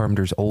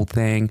Carpenter's old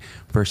Thing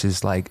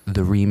versus like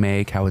the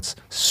remake, how it's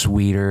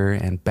sweeter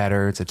and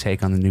better. It's a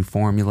take on the new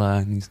formula.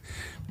 And he's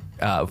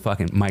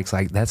fucking Mike's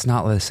like, that's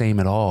not the same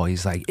at all.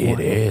 He's like, it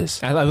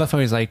is. I love how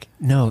he's like,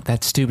 no,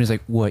 that's stupid. He's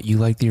like, what? You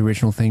like the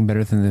original thing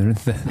better than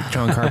the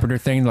John Carpenter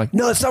thing? They're like,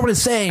 no, that's not what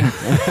it's saying.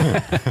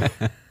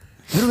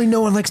 Literally,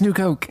 no one likes New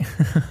Coke.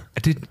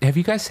 Have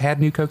you guys had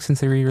New Coke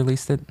since they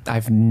re-released it?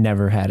 I've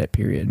never had it.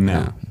 Period.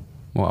 No.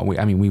 Well,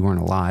 we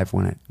weren't alive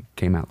when it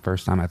came out the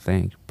first time, I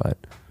think. But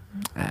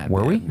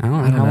were we? I don't know.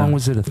 I don't How long know.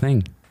 was it a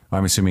thing? Well,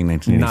 I'm assuming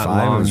 1985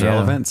 Not long, was yeah.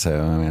 relevant. So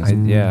I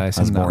mean, I I was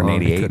assume not born in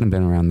long. It 88. couldn't have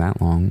been around that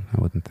long,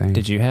 I wouldn't think.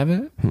 Did you have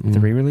it? The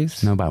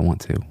re-release? No, but I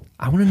want to.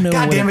 I want to know.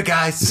 God what damn it,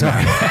 guys!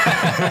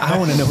 I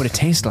want to know what it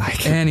tastes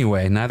like.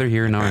 Anyway, neither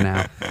here nor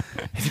now.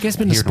 Have you guys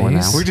been to Here nor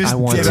now. space? We just I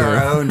want did to.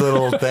 our own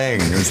little thing.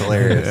 It was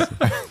hilarious.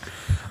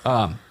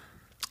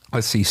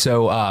 Let's see.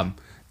 So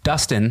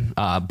Dustin,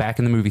 back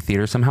in the movie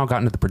theater, somehow got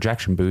into the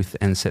projection booth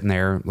and sitting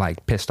there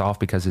like pissed off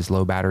because his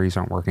low batteries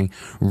aren't working.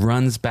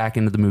 Runs back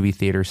into the movie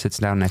theater, sits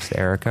down next to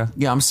Erica.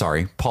 Yeah, I'm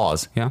sorry.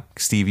 Pause. Yeah.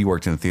 Steve, you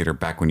worked in the theater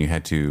back when you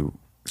had to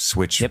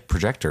switch Yep.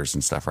 projectors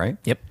and stuff, right?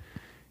 Yep.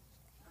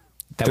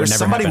 That There's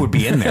somebody would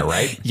be in there,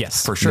 right?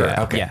 Yes, for sure.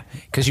 Yeah, Okay. yeah,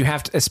 because you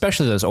have to,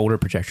 especially those older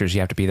projectors, you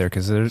have to be there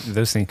because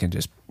those things can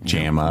just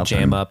Jam up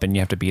jam and- up, and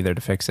you have to be there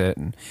to fix it.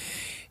 And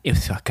it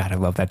was, oh God, I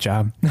love that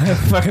job. I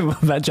fucking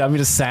love that job. We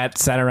just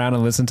sat around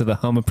and listened to the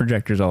hum of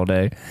projectors all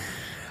day.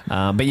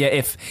 But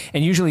yeah,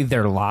 and usually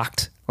they're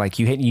locked. Like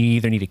you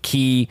either need a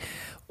key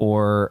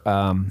or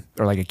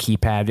like a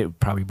keypad. It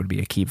probably would be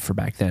a key for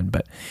back then,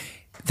 but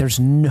there's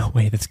no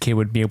way this kid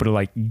would be able to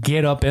like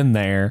get up in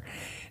there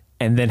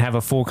and then have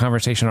a full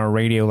conversation on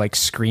radio, like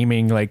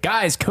screaming, like,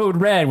 guys, Code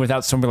Red,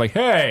 without somebody like,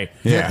 hey,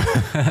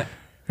 Yeah.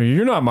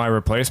 you're not my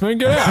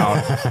replacement, get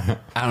out.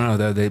 I don't know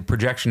though. The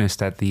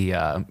projectionist at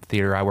the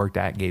theater I worked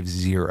at gave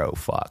 0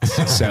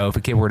 fucks. So if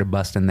a kid were to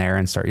bust in there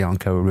and start yelling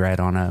Code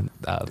Red on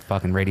a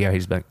fucking radio, he'd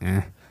just be like,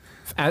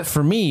 eh.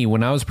 For me,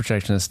 when I was a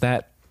projectionist,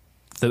 that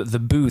the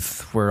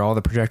booth where all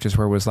the projectors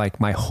were was like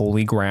my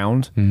holy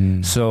ground.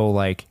 So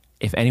like,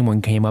 if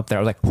anyone came up there,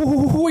 I was like,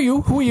 who are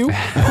you? Who are you?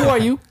 Who are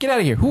you? Get out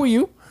of here. Who are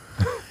you?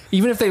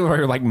 Even if they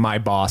were like my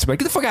boss, I'd be like,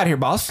 get the fuck out of here,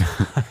 boss.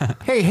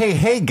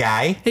 Hey,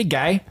 guy. Hey,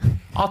 guy.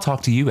 I'll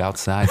talk to you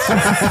outside.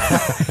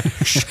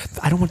 Shh,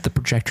 I don't want the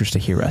projectors to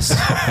hear us.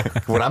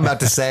 What I'm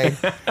about to say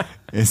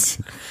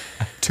is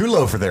too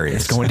low for their ears.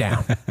 It's going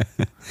down.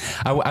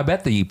 I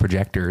bet the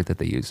projector that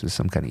they used was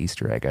some kind of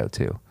Easter egg out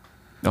too.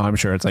 Oh, I'm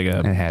sure it's like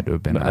It had to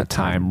have been a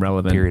time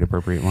relevant, period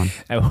appropriate one.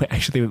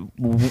 Actually,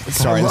 I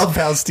sorry. love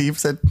how Steve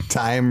said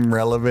time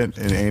relevant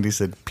and Andy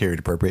said period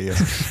appropriate.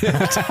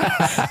 Yes.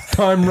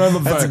 Time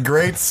relevant. That's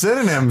great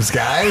synonyms,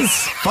 guys.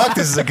 Fuck,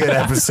 this is a good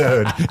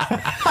episode.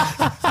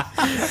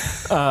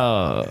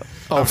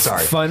 I'm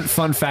sorry.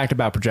 Fun fact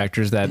about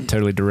projectors that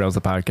totally derails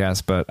the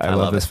podcast, but I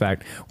love this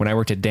fact. When I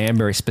worked at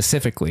Danbury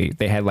specifically,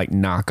 they had like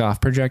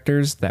knockoff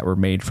projectors that were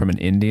made from an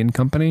Indian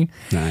company.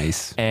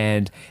 Nice.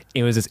 And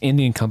it was this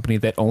Indian company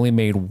that only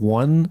made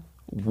one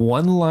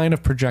line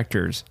of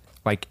projectors.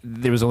 Like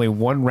there was only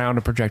one round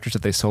of projectors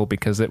that they sold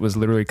because it was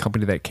literally a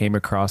company that came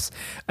across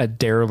a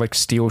derelict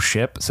steel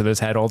ship. So this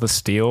had all the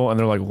steel and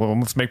they're like, well,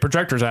 let's make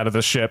projectors out of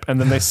this ship. And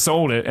then they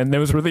sold it. And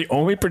those were the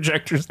only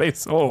projectors they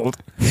sold.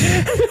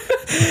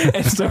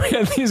 And so we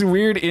had these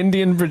weird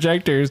Indian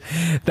projectors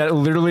that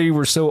literally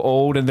were so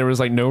old, and there was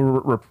like no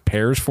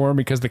repairs for them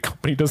because the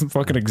company doesn't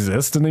fucking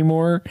exist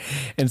anymore.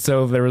 And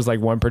so there was like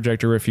one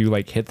projector where if you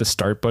like hit the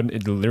start button,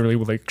 it literally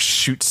would like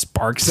shoot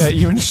sparks at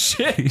you and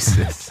shit.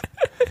 Jesus.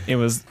 It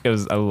was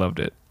I loved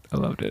it. I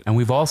loved it. And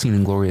we've all seen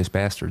Inglourious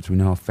Bastards. We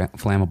know how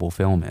flammable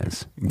film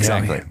is.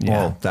 Exactly. Yeah.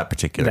 Well, that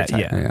particular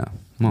type. Yeah. Yeah.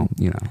 Well,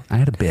 you know, I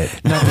had a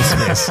bit. Not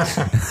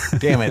this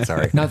Damn it,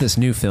 sorry. not this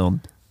new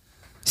film.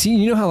 See,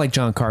 you know how like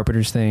John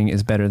Carpenter's thing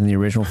is better than the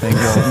original thing?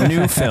 Well,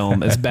 new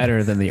film is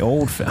better than the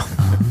old film.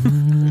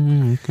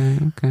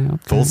 Okay.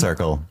 Full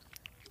circle.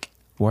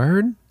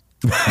 Word?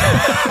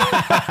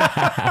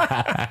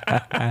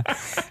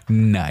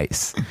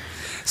 Nice.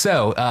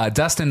 So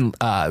Dustin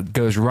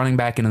goes running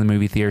back into the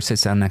movie theater,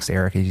 sits down next to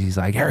Erica. He's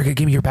like, Erica,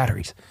 give me your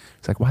batteries.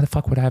 He's like, why the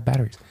fuck would I have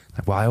batteries?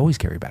 Like, well, I always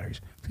carry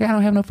batteries. He's like, I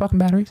don't have no fucking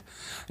batteries.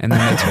 And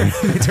then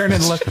they turn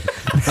and look.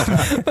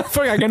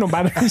 Fuck, I got no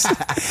batteries.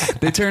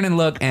 They turn and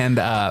look, and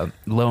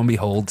lo and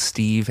behold,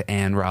 Steve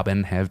and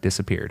Robin have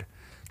disappeared.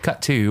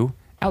 Cut to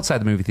outside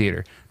the movie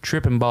theater.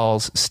 Tripping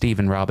balls, Steve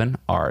and Robin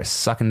are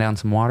sucking down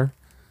some water.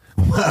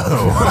 Whoa.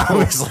 I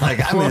was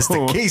like, I missed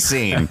the key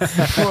scene.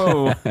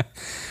 Whoa.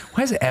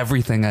 Why does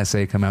everything I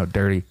say come out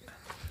dirty?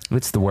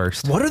 It's the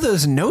worst. What are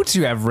those notes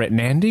you have written,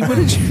 Andy? What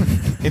did you...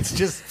 It's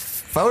just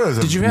photos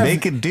of you have,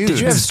 naked dudes. Did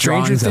you have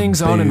Stranger Drawings of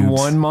Things on in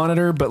boobs. one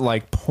monitor, but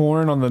like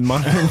porn on the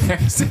monitor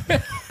next to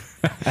it?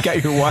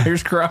 Got your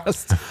wires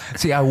crossed?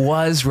 See, I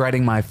was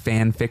writing my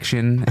fan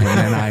fiction, and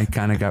then I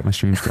kind of got my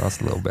streams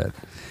crossed a little bit.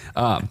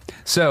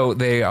 So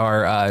they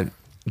are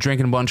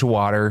drinking a bunch of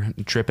water,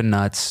 tripping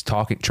nuts,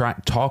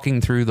 talking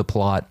through the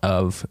plot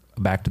of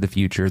Back to the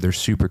Future. They're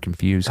super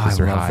confused because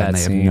they're high and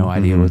they have no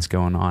idea what's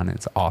going on.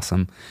 It's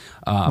awesome.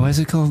 Why is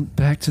it called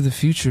Back to the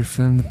Future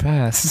from the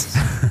past?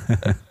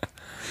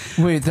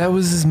 Wait, that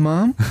was his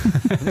mom?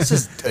 This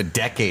is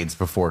decades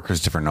before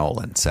Christopher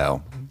Nolan,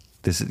 so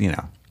this is, you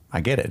know, I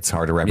get it. It's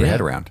hard to wrap your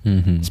head around.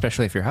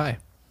 Especially if you're high.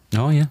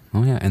 Oh yeah.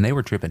 And they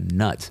were tripping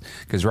nuts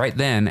because right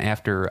then,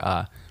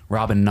 after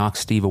Robin knocks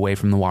Steve away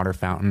from the water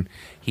fountain,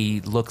 he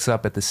looks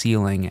up at the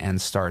ceiling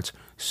and starts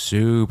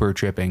super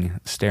tripping,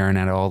 staring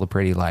at all the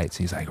pretty lights.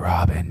 He's like,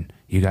 Robin,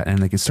 you got,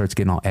 and like it starts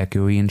getting all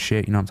echoey and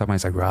shit. You know what I'm talking about?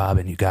 He's like,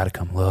 Robin, you got to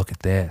come look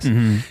at this.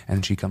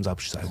 And she comes up,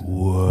 she's like,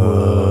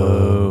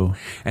 whoa.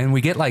 And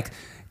we get like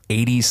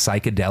 80s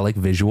psychedelic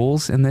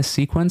visuals in this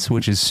sequence,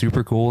 which is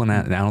super cool. And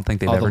I don't think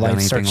they've All ever the done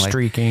lights anything start like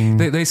streaking.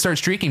 They start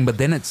streaking, but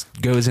then it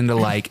goes into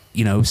like,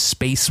 you know,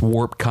 space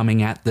warp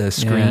coming at the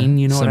screen.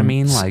 You know what I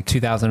mean? Like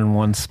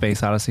 2001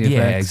 Space Odyssey effects.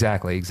 yeah,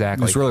 exactly. It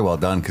was really well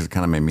done because it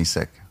kind of made me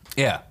sick.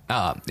 Yeah.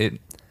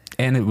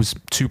 It was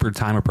super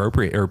time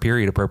appropriate or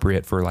period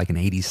appropriate for like an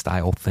 80s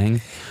style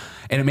thing.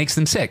 And it makes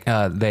them sick.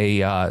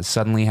 They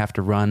suddenly have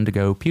to run to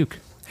go puke.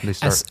 They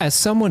start As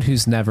someone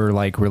who's never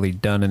like really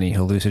done any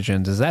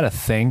hallucinogens, is that a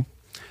thing?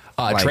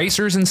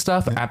 tracers and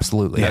stuff.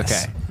 Absolutely.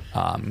 Yes. Okay.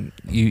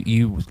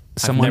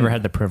 I've never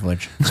had the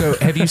privilege. So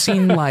have you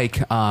seen like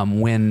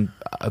when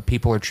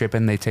people are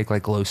tripping, they take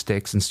like glow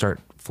sticks and start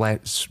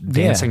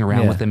dancing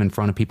around with them in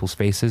front of people's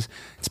faces?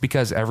 It's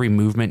because every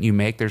movement you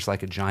make, there's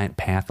like a giant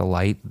path of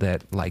light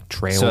that like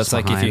trails. So it's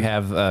like if you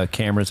behind. have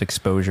camera's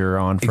exposure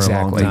on for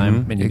Exactly. a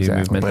long time and you do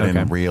movement. But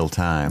in real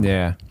time.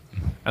 Yeah.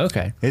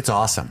 Okay. It's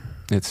awesome.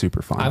 It's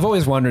super fun. I've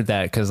always wondered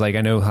that because like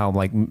I know how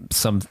like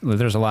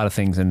there's a lot of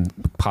things in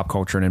pop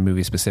culture and in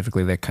movies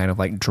specifically that kind of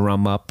like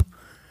drum up,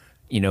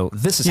 you know,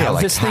 this is how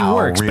like this thing how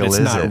works, but real it's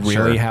is not it? really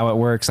Sure. how it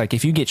works. Like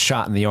if you get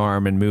shot in the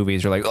arm in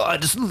movies, you're like, oh,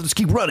 let's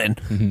keep running,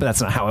 but that's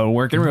not how it would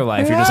work in real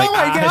life. You're just like,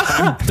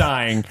 I'm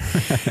dying.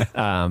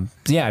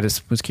 Yeah, I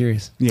just was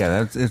curious.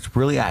 Yeah, it's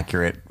really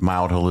accurate.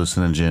 Mild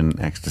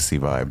hallucinogen, ecstasy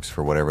vibes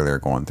for whatever they're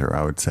going through,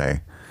 I would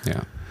say.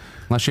 Yeah.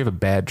 Unless you have a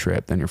bad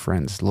trip, then your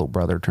friend's little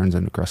brother turns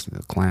into Krusty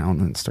the Clown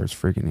and starts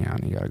freaking you out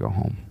and you got to go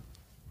home.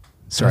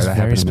 Sorry, that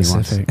happened to me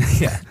once.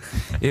 Yeah.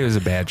 It was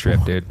a bad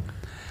trip, dude.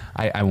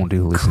 I won't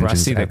do hallucinogens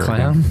Krusty the ever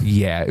Clown? again.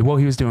 Yeah. Well,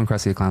 he was doing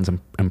Krusty the Clown's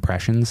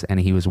impressions and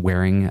he was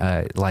wearing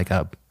like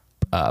a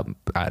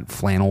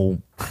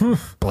flannel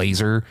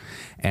blazer.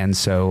 And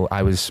so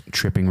I was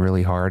tripping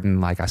really hard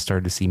and like I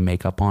started to see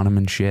makeup on him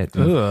and shit.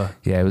 And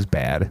yeah, it was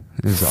bad.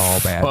 It was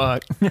all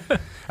bad. Fuck.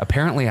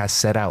 Apparently I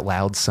said out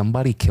loud,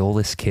 somebody kill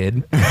this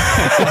kid.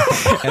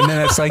 And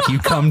then it's like you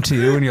come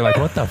to and you're like,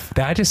 what the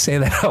did I just say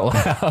that out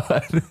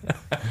loud?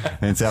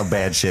 And it's how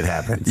bad shit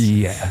happens.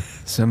 Yeah.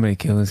 Somebody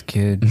kill this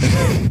kid.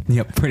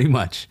 Yep, pretty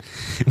much.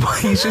 Well,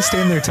 he's just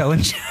standing there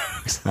telling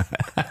jokes.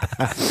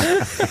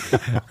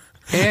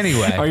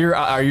 Anyway,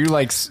 Are you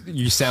like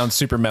you sound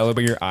super mellow,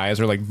 but your eyes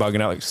are like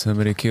bugging out like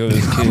somebody kill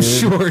this kid? I'm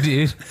sure,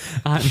 dude.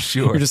 I'm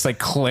sure. You're just like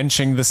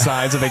clenching the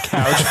sides of the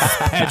couch,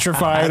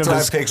 petrified. That's of what I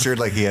this. pictured.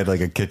 Like he had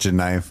like a kitchen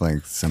knife.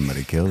 Like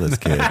somebody kill this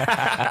kid.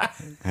 I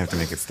have to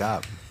make it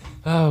stop.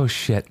 Oh,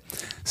 shit.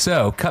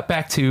 So, cut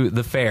back to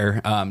the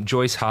fair.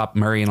 Joyce, Hop,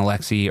 Murray, and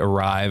Alexi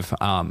arrive.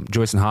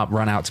 Joyce and Hop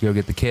run out to go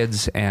get the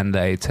kids, and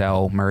they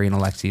tell Murray and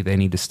Alexi they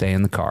need to stay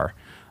in the car.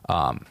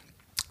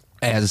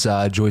 As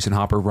Joyce and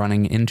Hop are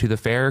running into the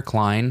fair,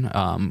 Klein,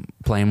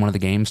 playing one of the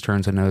games,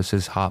 turns and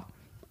notices Hop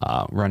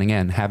running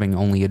in, having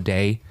only a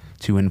day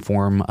to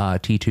inform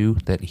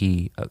T2 that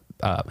he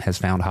has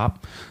found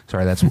Hop.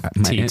 Sorry, that's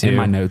in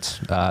my notes.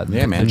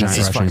 Yeah, man, that's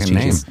his fucking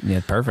name.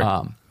 Yeah, perfect.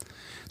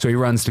 So he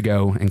runs to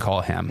go and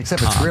call him.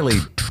 Except it's really,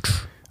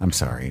 I'm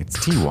sorry, it's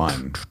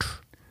T1.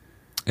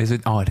 Is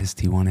it? Oh, it is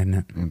T1, isn't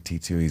it? And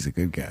T2, he's a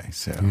good guy.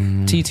 So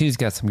T2's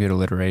got some good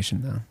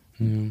alliteration,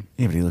 though.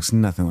 yeah, but he looks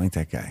nothing like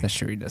that guy. That's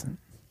true, he doesn't.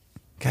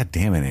 God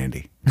damn it,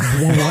 Andy.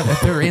 Well,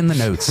 they're in the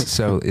notes,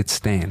 so it's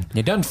staying.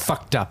 You done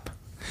fucked up.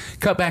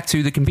 Cut back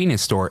to the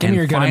convenience store, Give me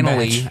your and gun and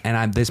finally, badge.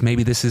 and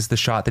this is the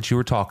shot that you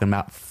were talking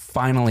about.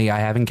 Finally, I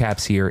have in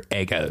caps here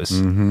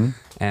Eggos,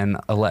 and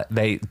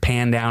they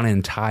pan down an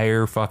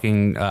entire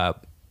fucking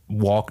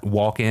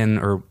walk in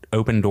or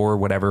open door,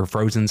 whatever,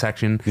 frozen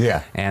section.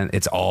 Yeah, and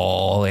it's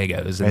all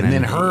Eggos, and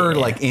then her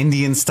like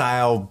Indian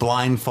style,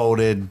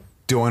 blindfolded,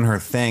 doing her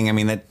thing. I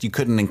mean, that you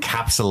couldn't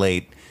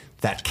encapsulate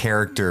that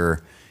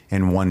character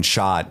in one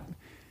shot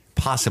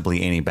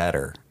possibly any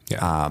better.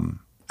 Yeah.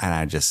 And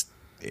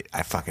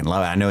I fucking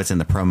love it. I know it's in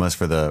the promos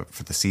for the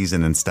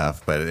season and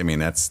stuff, but I mean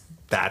that's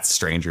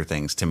Stranger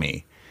Things to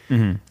me.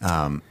 And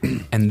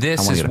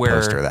this I is get a where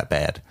poster that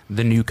bad.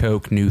 the new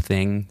Coke, new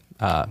thing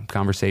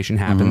conversation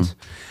happens,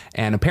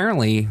 and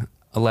apparently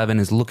 11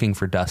 is looking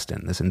for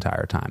Dustin this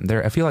entire time.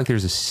 I feel like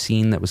there's a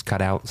scene that was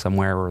cut out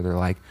somewhere where they're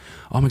like,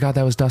 "Oh my God,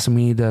 that was Dustin.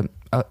 We need to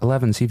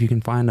 11, see if you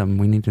can find him.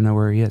 We need to know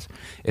where he is."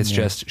 It's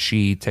just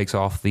she takes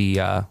off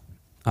the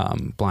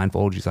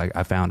blindfold. She's like,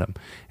 "I found him,"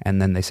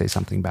 and then they say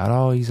something about,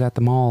 "Oh, he's at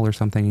the mall or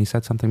something." He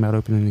said something about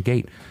opening the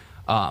gate.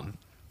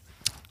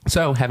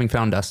 So having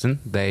found Dustin,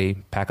 they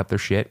pack up their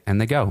shit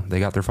and they go. They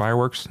got their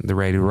fireworks. They're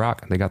ready to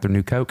rock. They got their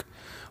new Coke,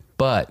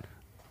 but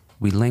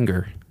we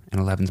linger. And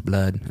 11's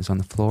blood is on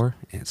the floor,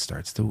 and it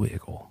starts to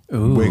wiggle.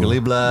 Ooh. Wiggly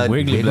blood.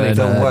 Wiggly blood.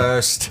 The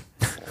worst.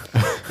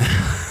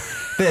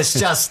 This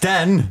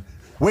Justin.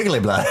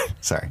 Wiggly blood.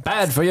 Sorry.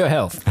 Bad for your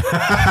health.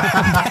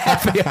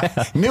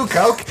 New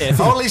Coke.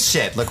 Holy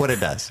shit. Look what it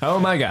does. Oh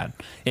my God.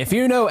 If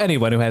you know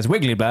anyone who has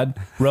wiggly blood,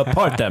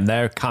 report them.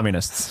 They're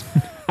communists.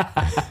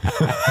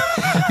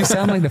 You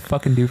sound like the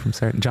fucking dude from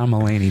John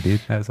Mulaney,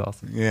 dude. That was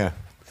awesome. Yeah.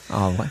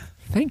 Oh, what?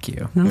 Thank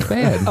you. Not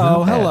bad.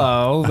 Oh,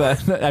 hello.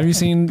 Have you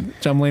seen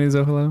John Mulaney's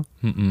Oh Hello?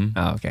 Mm-mm.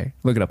 Oh, okay.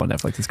 Look it up on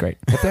Netflix. It's great.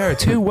 If there are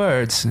two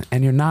words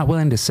and you're not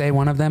willing to say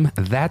one of them,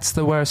 that's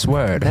the worst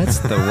word. That's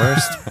the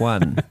worst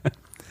one.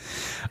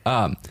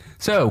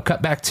 So,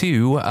 cut back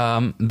to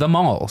the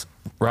malls.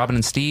 Robin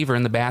and Steve are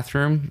in the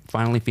bathroom,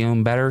 finally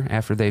feeling better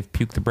after they've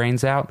puked the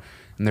brains out.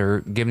 And they're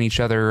giving each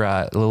other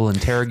a little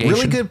interrogation.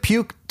 Really good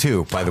puke,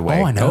 too, by the way.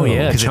 Oh, I know.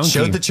 yeah. Because it Chunky.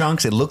 showed the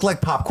chunks. It looked like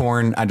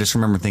popcorn. I just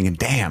remember thinking,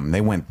 damn,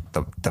 they went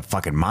the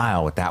fucking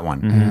mile with that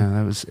one.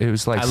 Yeah, it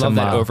was like I love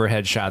that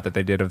overhead shot that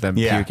they did of them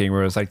puking, where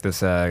it was like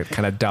this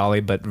kind of dolly,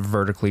 but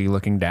vertically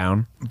looking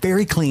down.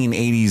 Very clean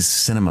 80s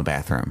cinema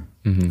bathroom.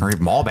 Or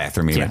mall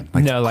bathroom, even.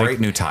 Yeah. Great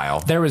new tile.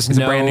 There was It's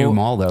a brand new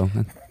mall, though.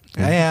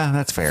 Yeah,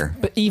 that's fair.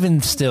 But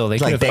even still, they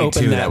could Like have day opened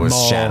 2 that that was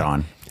mall. shat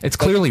on. It's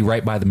clearly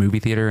right by the movie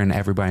theater, and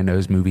everybody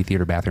knows movie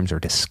theater bathrooms are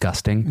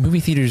disgusting. Movie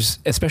theaters,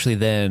 especially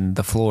then,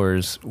 the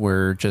floors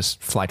were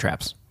just fly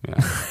traps. Yeah.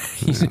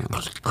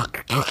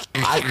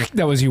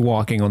 That was you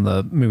walking on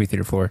the movie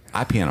theater floor.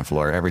 I pee on the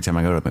floor every time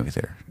I go to the movie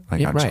theater.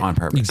 Like, Yeah, right. on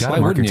purpose. You gotta Why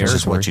mark your wouldn't you? This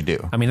is territory. what you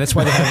do. I mean, that's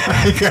why they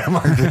have. You gotta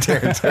mark your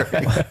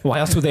territory. Why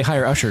else would they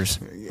hire ushers?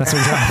 That's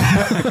their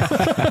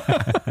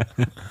job.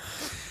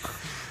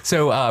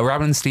 So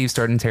Robin and Steve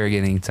start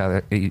interrogating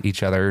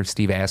each other.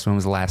 Steve asked when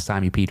was the last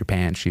time you peed your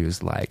pants. She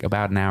was like,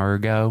 about an hour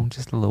ago,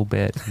 just a little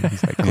bit. And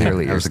he's like,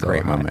 clearly, that was a you're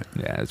great still high. moment.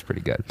 Yeah, it's pretty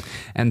good.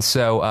 And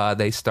so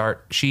they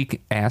start. She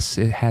asks,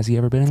 "Has he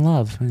ever been in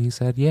love?" And he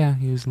said, "Yeah,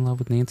 he was in love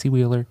with Nancy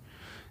Wheeler."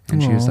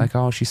 And she was like,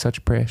 "Oh, she's such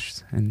a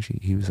precious." And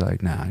he was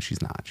like, "Nah,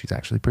 she's not. She's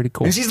actually pretty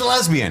cool." And she's a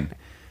lesbian.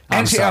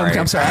 I'm sorry.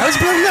 I was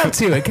building up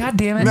to it. God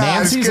damn it. No,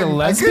 I just Nancy's a couldn't-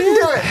 lesbian.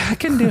 I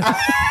couldn't do it.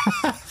 I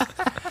couldn't do it.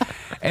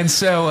 And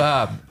so,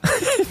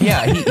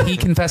 yeah, he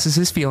confesses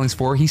his feelings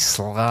for her. He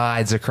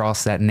slides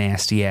across that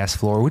nasty ass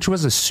floor, which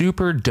was a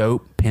super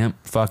dope pimp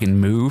fucking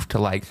move to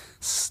like.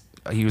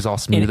 He was all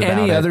smooth In about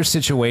any it. other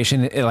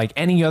situation, like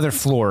any other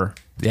floor,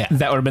 Yeah.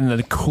 that would have been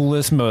the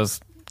coolest,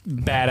 most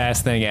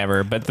badass thing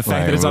ever. But the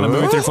fact that it's on a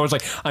movie theater floor is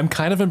like, I'm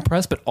kind of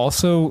impressed, but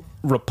also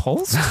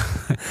repulsed.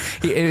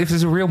 If it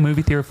was a real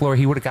movie theater floor,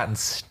 he would have gotten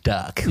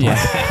stuck like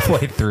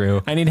halfway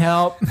through. I need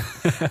help,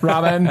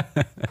 Robin.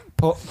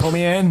 Pull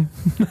me in.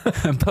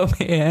 Put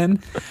me in.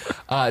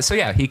 So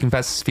yeah, he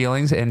confesses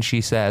feelings, and she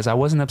says, "I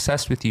wasn't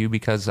obsessed with you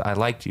because I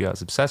liked you. I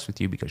was obsessed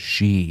with you because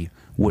she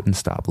wouldn't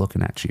stop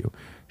looking at you."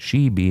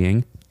 She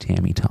being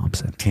Tammy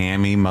Thompson.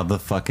 Tammy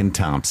motherfucking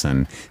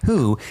Thompson,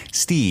 who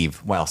Steve,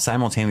 while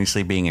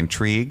simultaneously being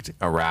intrigued,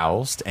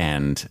 aroused,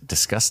 and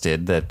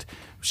disgusted that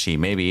she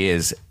maybe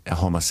is a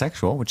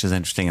homosexual, which is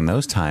interesting in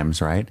those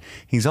times, right?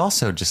 He's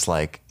also just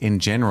like, in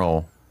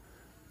general,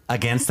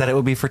 against that it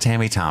would be for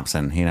Tammy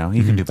Thompson. You know,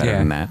 he can do better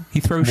than that. He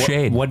throws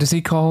shade. What does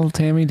he call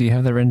Tammy? Do you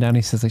have that written down?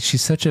 He says like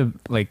she's such a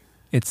like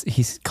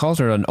He calls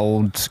her an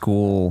old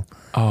school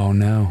Oh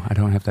no, I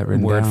don't have that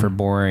written word down. for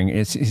boring.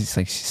 It's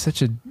like she's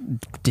such a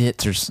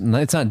ditz, or it's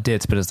not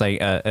ditz, but it's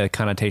like a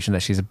connotation that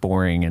she's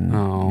boring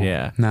and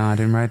yeah. No, I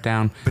didn't write it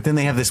down. But then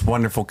they have this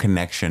wonderful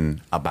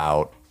connection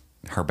about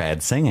her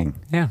bad singing.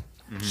 Yeah,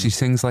 she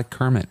sings like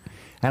Kermit.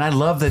 And I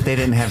love that they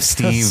didn't have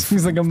Steve.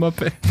 He's like a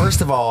Muppet.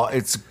 First of all,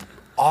 it's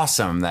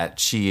awesome that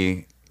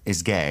she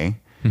is gay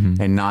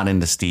and not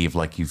into Steve.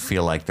 Like, you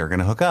feel like they're going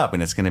to hook up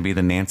and it's going to be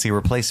the Nancy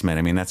replacement.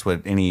 I mean, that's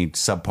what any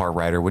subpar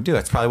writer would do.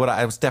 That's probably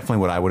definitely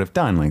what I would have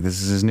done. Like,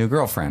 this is his new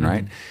girlfriend,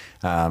 right?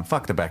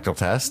 Fuck the Bechdel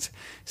test.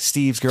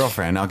 Steve's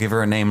girlfriend. I'll give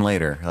her a name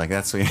later. Like,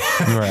 that's what,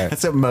 Right.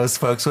 that's what most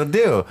folks would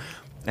do.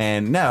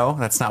 And no,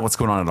 that's not what's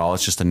going on at all.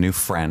 It's just a new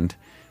friend.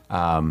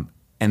 And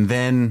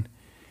then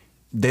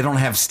they don't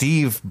have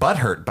Steve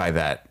butthurt by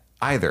that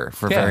either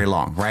for very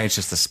long, right? It's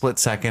just a split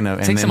second of,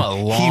 It takes him a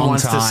long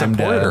time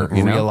to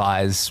you know?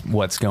 realize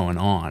what's going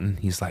on.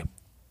 He's like,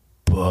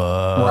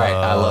 Right,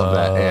 I love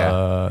that.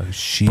 Yeah,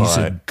 she's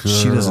a girl.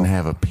 she doesn't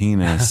have a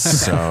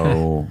penis,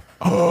 so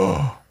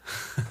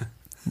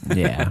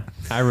Yeah,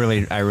 I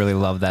really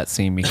love that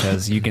scene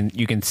because you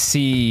can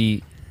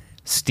see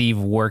Steve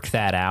work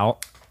that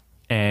out,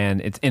 and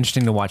it's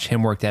interesting to watch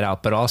him work that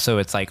out. But also,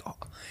 it's like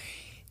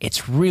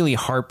it's really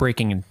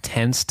heartbreaking and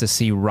tense to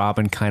see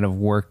Robin kind of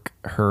work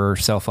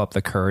herself up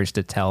the courage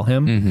to tell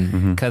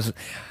him because.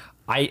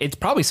 It's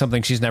probably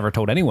something she's never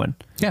told anyone.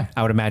 Yeah.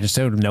 I would imagine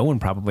so. No one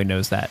probably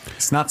knows that.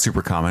 it's not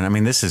super common. I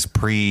mean, this is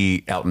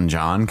pre Elton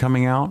John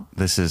coming out.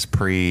 This is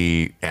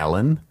pre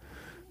Ellen.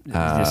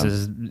 This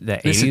is the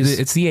This 80s. is-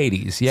 it's the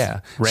 80s, yeah.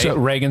 So-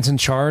 Reagan's in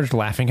charge,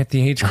 laughing at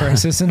the AIDS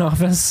crisis in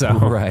office. So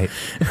Right.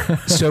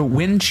 So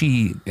when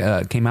she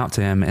came out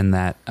to him in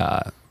that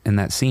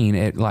scene,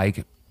 it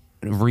like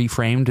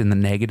reframed in the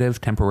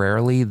negative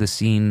temporarily. The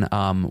scene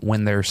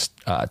when they're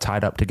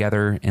tied up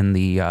together in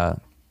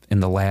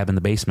the lab in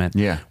the basement.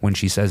 Yeah. When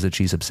she says that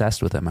she's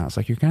obsessed with him, I was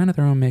like, you're kind of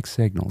throwing mixed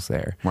signals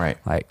there. Right.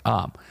 Like,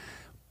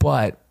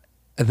 but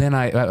then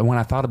when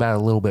I thought about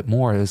it a little bit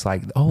more, it was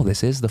like, oh,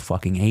 this is the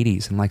fucking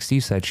 80s. And like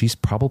Steve said, she's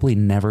probably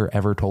never,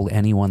 ever told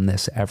anyone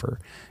this ever.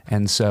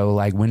 And so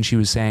like when she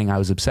was saying I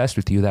was obsessed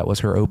with you, that was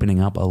her opening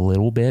up a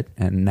little bit.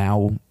 And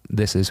now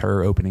this is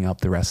her opening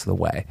up the rest of the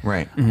way.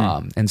 Right.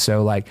 And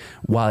so like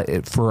while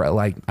for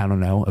like, I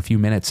don't know, a few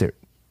minutes, it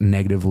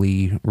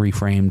negatively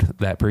reframed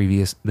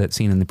that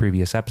scene in the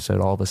previous episode.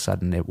 All of a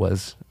sudden it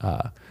was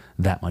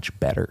that much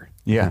better.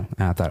 Yeah.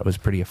 And I thought it was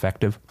pretty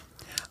effective.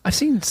 I've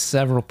seen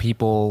several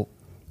people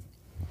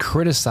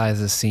criticize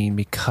this scene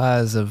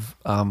because of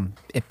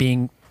it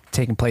being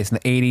taking place in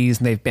the 80s,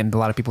 and a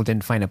lot of people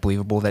didn't find it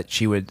believable that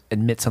she would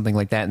admit something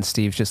like that, and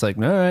Steve's just like,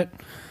 all right.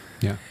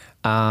 Yeah.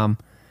 And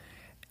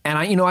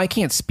I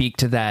can't speak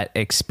to that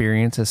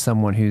experience as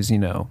someone who's,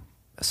 a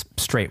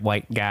straight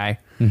white guy.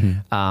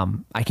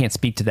 I can't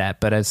speak to that,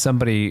 but as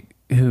somebody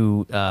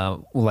who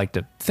would like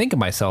to think of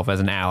myself as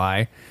an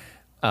ally,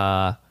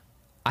 I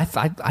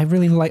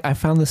really I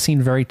found the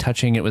scene very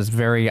touching. It was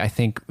I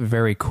think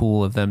very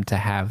cool of them to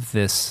have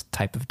this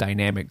type of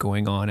dynamic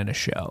going on in a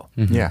show.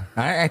 Yeah,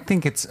 I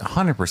think it's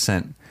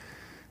 100%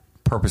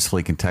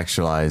 purposefully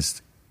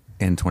contextualized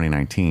in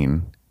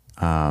 2019.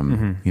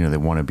 They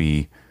want to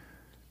be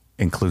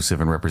inclusive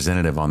and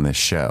representative on this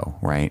show,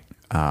 right?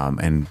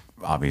 And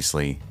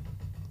obviously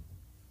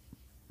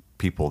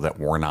people that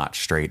were not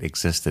straight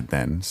existed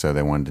then, so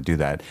they wanted to do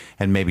that.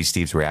 And maybe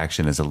Steve's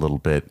reaction is a little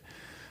bit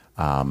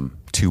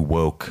too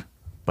woke,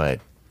 but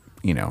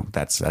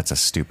that's a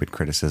stupid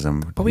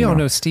criticism. But we all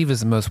know Steve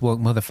is the most woke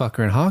motherfucker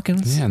in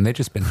Hawkins. Yeah, and they've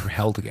just been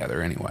held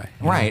together anyway.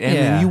 Right. And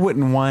Yeah. you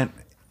wouldn't want,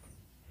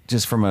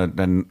 just from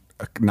a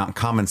not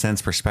common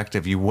sense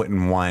perspective, you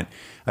wouldn't want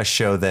a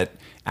show that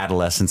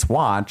adolescents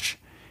watch,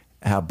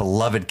 a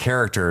beloved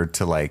character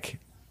to like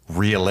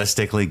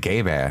realistically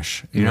gay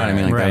bash. You know what I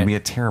mean? Like that Right. would be a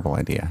terrible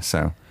idea.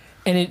 So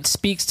And it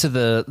speaks to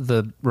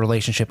the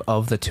relationship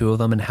of the two of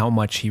them and how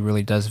much he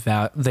really does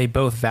they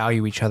both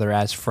value each other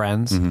as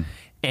friends.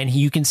 And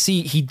you can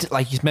see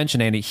like you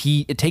mentioned, Andy,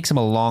 it takes him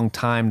a long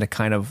time to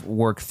kind of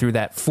work through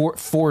that for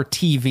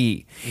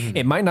TV.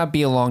 It might not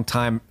be a long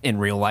time in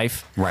real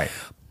life. right.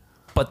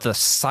 But the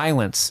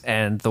silence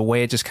and the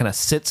way it just kind of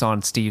sits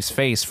on Steve's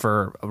face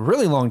for a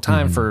really long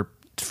time for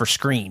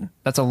screen.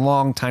 That's a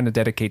long time to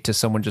dedicate to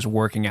someone just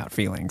working out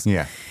feelings.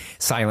 Yeah.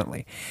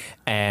 Silently.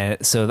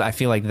 And so I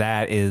feel like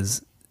that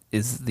is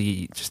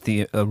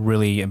a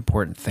really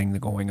important thing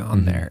going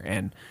on there.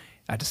 And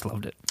I just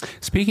loved it.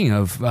 Speaking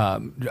of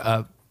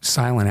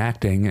silent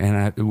acting,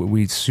 and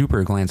we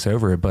super glance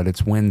over it, but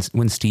it's when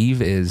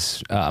Steve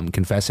is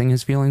confessing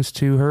his feelings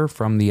to her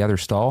from the other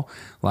stall,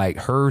 like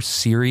her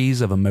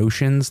series of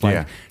emotions,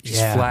 like she's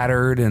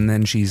flattered, and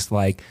then she's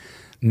like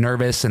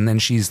nervous, and then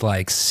she's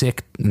like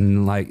sick,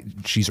 and like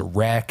she's a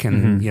wreck,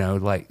 and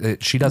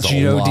she does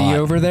a lot. G.O.D.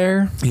 over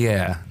there.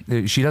 Yeah,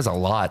 she does a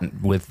lot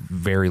with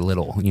very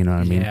little. You know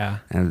what I mean? Yeah.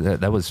 And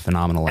that was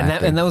phenomenal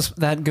acting.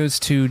 That goes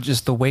to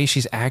just the way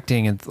she's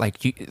acting, and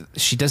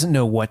she doesn't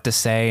know what to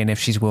say, and if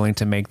she's willing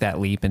to make that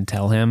leap and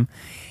tell him,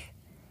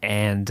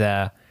 and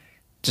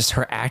just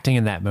her acting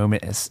in that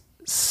moment is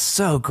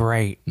so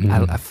great.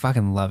 I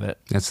fucking love it.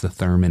 That's the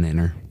Thurman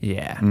inner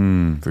Yeah.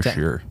 for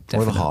sure.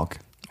 Or the Hawk.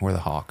 Or the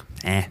Hawk.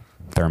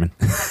 Thurman.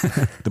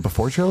 The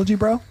Before trilogy,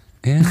 bro?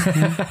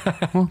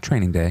 Yeah. Well,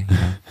 Training Day. You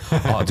know.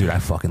 Oh, dude, I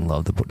fucking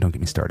love the book. Don't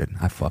get me started.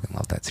 I fucking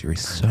love that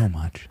series so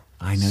much.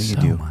 I know you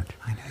so do. Much.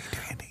 I know you do,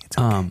 Andy. It's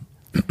okay.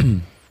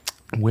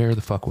 Where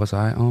the fuck was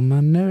I on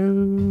my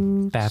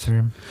notes?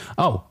 Bathroom.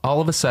 Oh,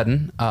 all of a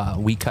sudden,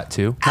 we cut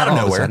to Out of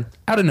all nowhere. a sudden,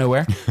 out of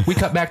nowhere. We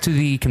cut back to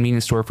the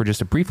convenience store for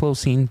just a brief little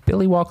scene.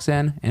 Billy walks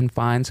in and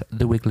finds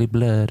the Wiggly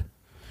Blood,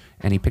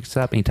 and he picks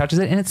it up and he touches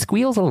it, and it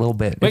squeals a little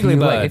bit. Wiggly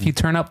Blood. If you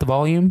turn up the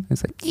volume,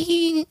 it's like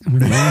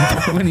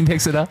when he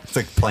picks it up. It's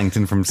like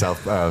Plankton from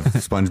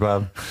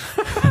SpongeBob.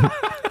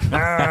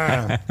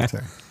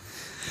 Sorry.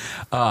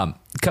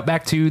 Cut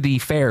back to the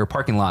fair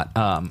parking lot.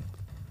 Oh,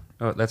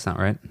 that's not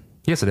right.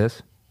 Yes, it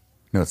is.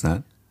 No, it's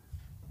not.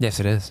 Yes,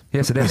 it is.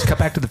 Yes, it is. Cut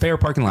back to the fair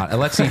parking lot.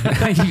 Alexi,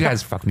 you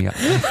guys fucked me up.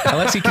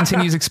 Alexi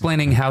continues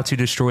explaining how to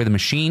destroy the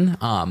machine.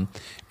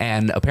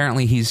 And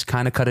apparently he's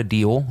kind of cut a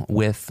deal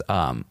with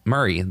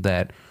Murray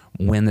that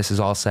when this is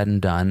all said and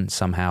done,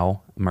 somehow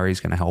Murray's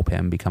going to help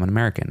him become an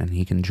American and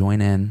he can join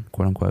in,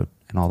 quote unquote,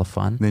 in all the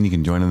fun. Then you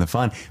can join in the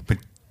fun. But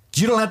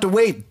you don't have to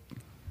wait.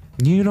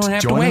 You don't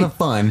have to Join wait. the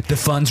fun. The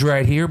fun's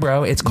right here,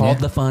 bro. It's called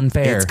the Fun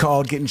Fair. It's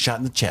called getting shot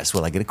in the chest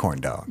while I get a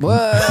corn dog.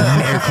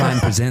 Mayor Klein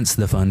presents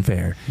the Fun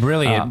Fair.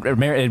 Really,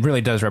 it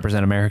really does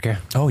represent America.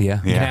 Oh,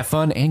 yeah. You can have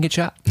fun and get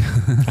shot.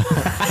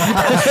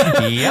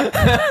 Yep.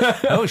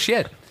 Oh,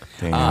 shit.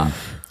 Damn.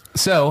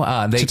 So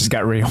they It just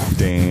got real.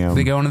 Damn.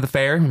 They go into the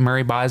fair.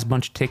 Murray buys a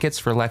bunch of tickets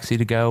for Lexi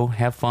to go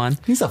have fun.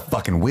 He's a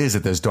fucking whiz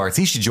at those darts.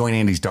 He should join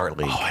Andy's dart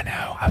league. Oh, I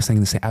know. I was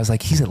thinking the same. I was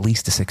like, he's at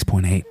least a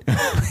 6.8.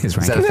 His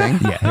ranking. that a thing?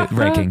 Yeah,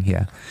 ranking.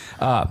 Yeah.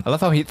 I love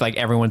how he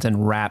everyone's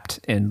enwrapped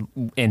in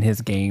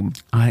his game.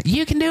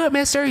 You can do it,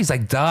 mister. He's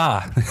like,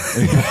 duh.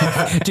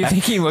 Do you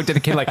think he looked at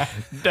the kid like, I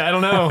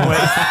don't know.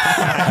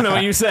 I don't know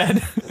what you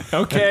said.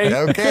 Okay.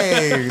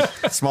 Okay.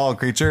 Small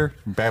creature,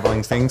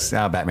 babbling things.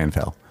 Batman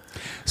fell.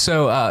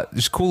 So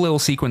there's a cool little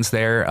sequence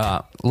there.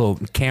 Little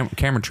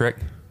camera trick.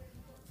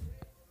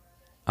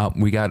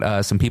 We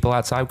got some people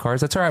outside cars.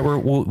 That's all right.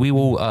 We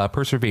will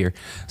persevere.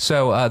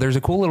 So there's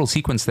a cool little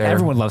sequence there.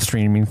 Everyone loves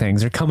streaming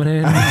things. They're coming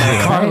in by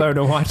a carload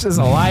to watch. This is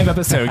a live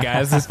episode,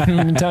 guys. This, I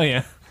can tell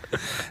you.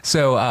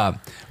 So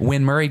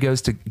when Murray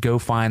goes to go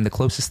find the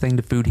closest thing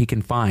to food he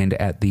can find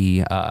at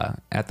the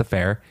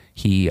fair,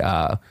 he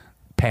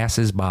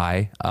passes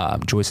by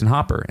Joyce and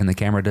Hopper, and the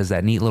camera does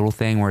that neat little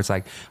thing where it's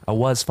like, I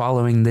was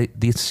following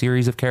this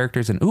series of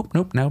characters, and nope,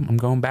 I'm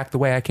going back the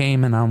way I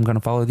came, and I'm going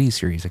to follow these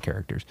series of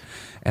characters.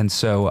 And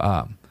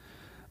so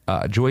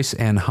Joyce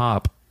and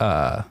Hop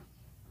spot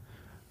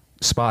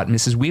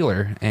Mrs.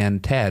 Wheeler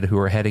and Ted, who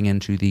are heading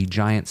into the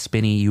giant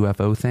spinny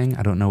UFO thing.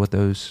 I don't know what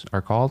those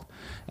are called,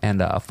 and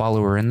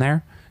follow her in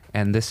there.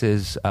 And this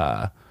is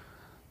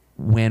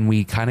when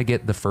we kind of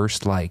get the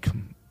first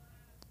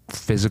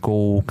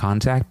physical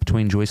contact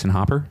between Joyce and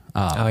Hopper.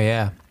 Oh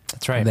yeah,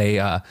 that's right. They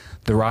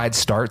the ride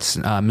starts.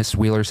 Miss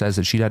Wheeler says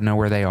that she doesn't know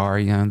where they are.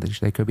 You know,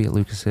 they could be at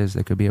Lucas's,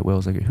 they could be at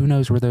Will's. Like, who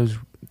knows where those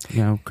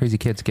crazy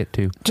kids get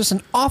to? Just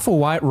an awful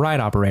ride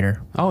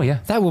operator. Oh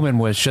yeah, That woman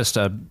was just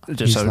a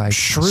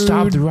shrewd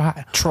stop the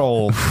ride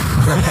troll.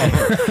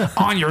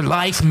 on your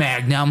life,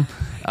 Magnum.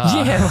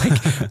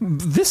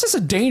 This is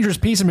a dangerous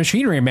piece of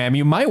machinery, ma'am.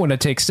 You might want to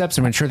take steps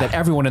to ensure that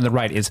everyone in the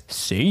ride is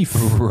safe.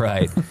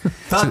 Right.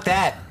 Fuck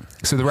that.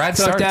 So the ride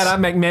Fuck starts. that, I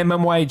make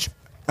minimum wage.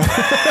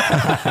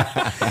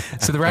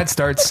 So the ride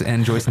starts,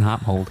 and Joyce and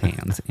Hop hold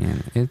hands,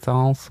 and it's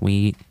all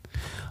sweet.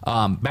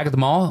 Back at the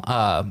mall,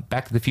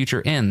 Back to the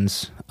Future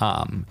ends,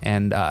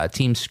 and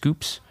Team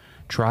Scoops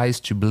tries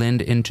to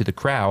blend into the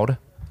crowd,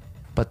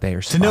 but they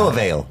are spotted. To no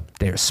avail.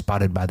 They are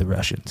spotted by the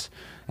Russians,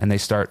 and they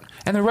start,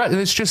 and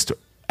it's just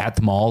at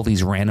the mall,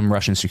 these random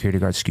Russian security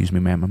guards. Excuse me,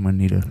 ma'am, I'm gonna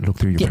need to look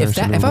through your purse.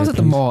 If I was at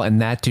the mall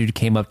and that dude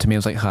came up to me and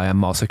was like, hi, I'm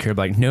mall security,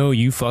 like, no,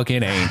 you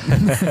fucking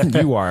ain't.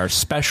 You are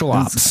special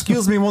ops.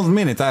 Excuse me 1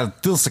 minute. I'll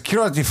do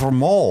security for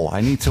mall.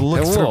 I need to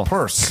look through Hello.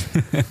 purse.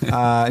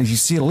 You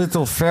see a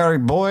little fairy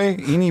boy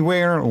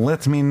anywhere,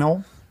 let me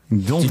know.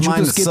 Don't Did you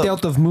mind just get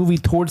out of movie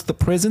Towards the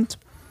Prison?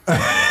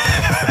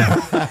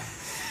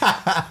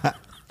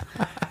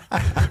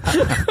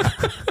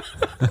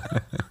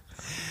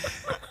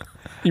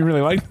 You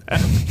really like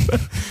that?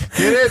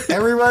 Get it,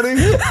 everybody?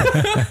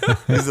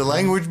 Is the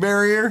language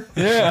barrier?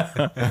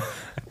 Yeah.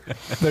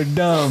 They're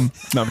dumb.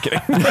 No, I'm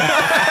kidding.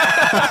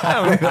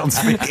 They don't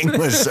speak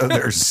English, so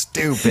they're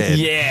stupid.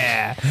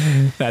 Yeah.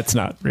 That's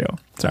not real.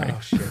 Sorry.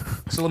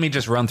 So let me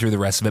just run through the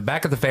rest of it.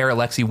 Back at the fair,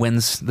 Alexi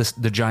wins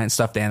the giant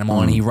stuffed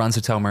animal, and he runs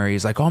to tell Murray.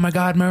 He's like, "Oh my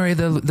God, Murray,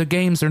 the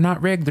games, they're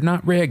not rigged. They're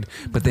not rigged."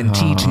 But then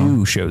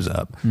T2 shows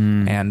up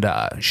and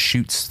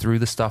shoots through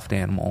the stuffed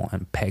animal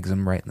and pegs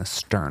him right in the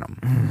sternum.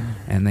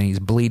 And then he's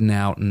bleeding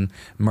out, and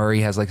Murray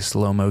has like a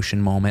slow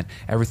motion moment.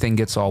 Everything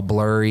gets all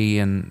blurry,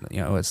 and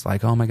it's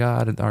like, "Oh my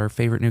God, our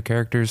favorite new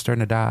character is starting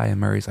to die." And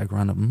Murray's like,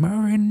 "Run up,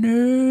 Murray,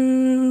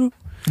 no!"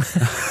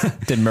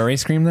 Did Murray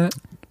scream that?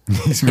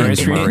 He's Murray,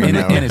 in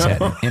his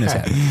head. In his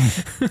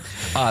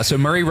head. So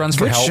Murray runs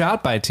for Good help.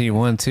 shot by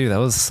T1 too. That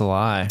was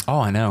sly. Oh,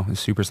 I know. It was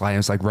super sly. It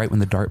was like right when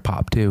the dart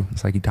popped too.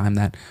 It's like he timed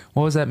that.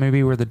 What was that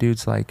movie where the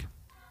dude's like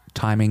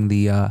timing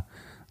the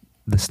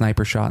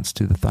sniper shots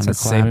to the That's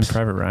Saving thunderclaps?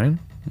 Private Ryan.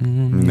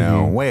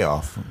 No, way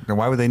off.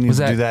 Why would they need Was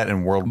to that do that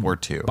in World War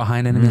II?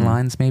 Behind enemy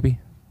lines, maybe?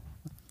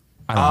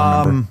 I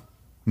don't remember.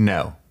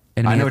 No.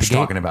 Enemy I know at what the you're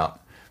Gate? talking about.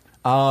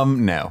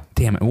 No.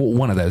 Damn it.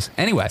 One of those.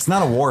 Anyway. It's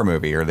not a war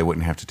movie, or they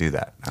wouldn't have to do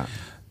that.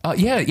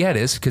 Yeah, it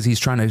is, because he's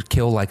trying to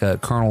kill like a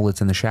colonel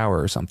that's in the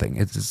shower or something.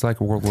 It's like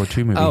a World War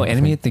II movie. Oh,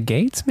 Enemy at the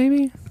Gates,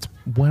 maybe?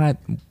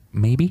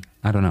 Maybe?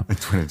 I don't know.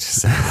 That's what it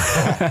just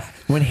said.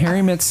 When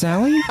Harry Met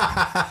Sally?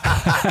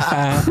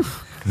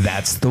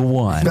 That's the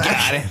one.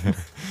 Got it.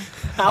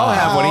 I'll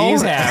have what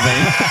he's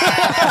having.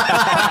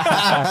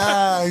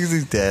 Because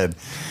he's dead.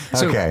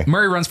 So Okay.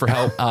 Murray runs for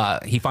help.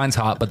 He finds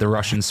Hop, but the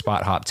Russians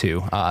spot Hop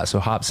too. So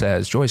Hop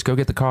says, Joyce, go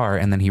get the car.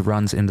 And then he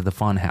runs into the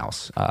fun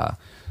house.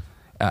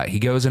 He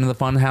goes into the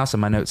fun house,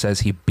 and my note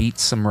says he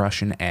beats some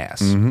Russian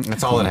ass.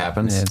 That's all that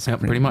happens. Yeah, Yep,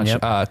 pretty much.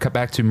 Yep. Cut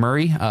back to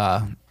Murray.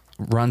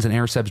 Runs and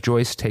intercepts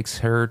Joyce, takes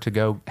her to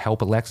go help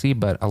Alexi,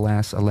 but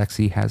alas,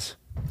 Alexi has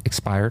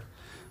expired.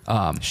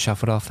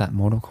 Shuffled off that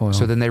mortal coil.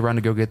 So then they run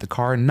to go get the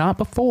car, not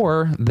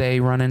before they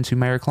run into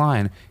Mayor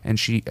Klein, and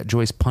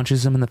Joyce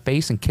punches him in the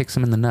face and kicks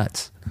him in the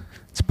nuts.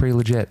 It's pretty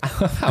legit.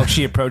 how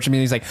she approached me,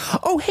 and he's like,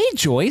 "Oh, hey,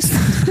 Joyce.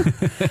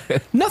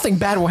 Nothing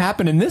bad will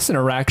happen in this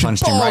interaction."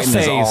 Punched him right in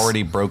his Ballface.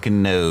 already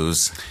broken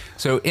nose.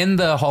 So in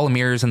the Hall of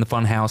Mirrors in the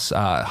Funhouse,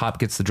 Hop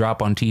gets the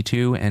drop on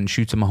T2 and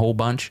shoots him a whole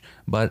bunch,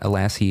 but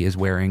alas, he is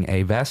wearing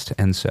a vest,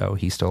 and so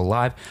he's still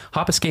alive.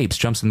 Hop escapes,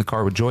 jumps in the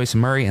car with Joyce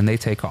and Murray, and they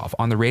take off.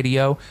 On the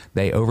radio,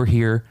 they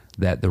overhear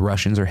that the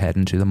Russians are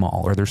heading to the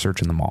mall, or they're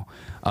searching the mall.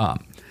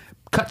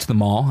 Cut to the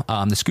mall.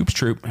 The Scoops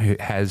troop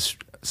has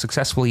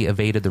successfully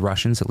evaded the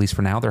Russians, at least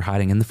for now. They're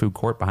hiding in the food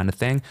court behind a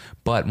thing,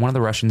 but one of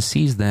the Russians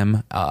sees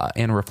them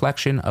in a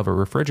reflection of a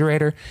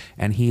refrigerator,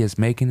 and he is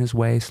making his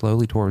way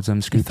slowly towards them.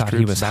 Scoops thought he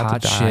troop's was about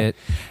hot to die. shit.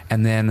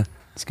 And then,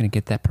 He's gonna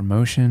get that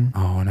promotion.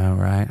 oh no,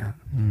 right?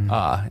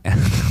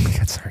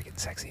 And sorry, getting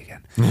sexy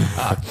again.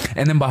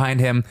 And then behind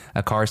him,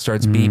 a car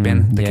starts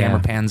beeping. The yeah. camera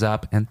pans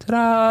up, and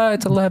ta-da!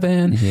 It's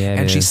 11. Yeah, it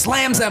and she is.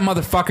 slams that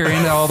motherfucker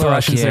into all the Fuck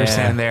Russians that are yeah.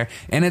 standing there,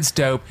 and it's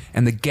dope.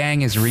 And the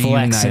gang is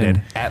reunited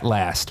Flexing. at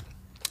last.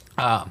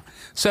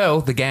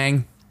 So the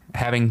gang,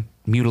 having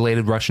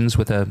mutilated Russians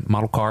with a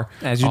model car,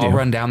 As you all do.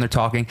 run down. They're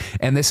talking,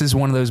 and this is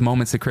one of those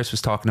moments that Chris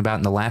was talking about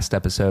in the last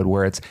episode,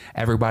 where it's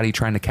everybody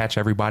trying to catch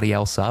everybody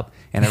else up,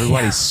 and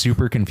everybody's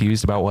super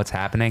confused about what's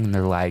happening, and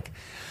they're like,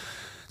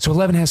 so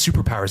 11 has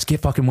superpowers, get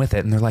fucking with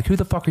it. And they're like, who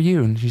the fuck are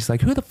you? And she's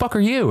like, who the fuck are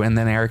you? And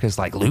then Erica's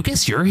like,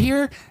 Lucas, you're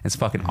here? It's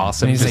fucking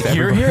awesome. And he's Just like,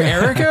 "You're here,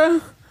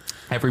 Erica?"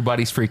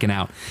 Everybody's freaking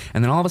out.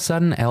 And then all of a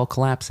sudden, Elle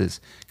collapses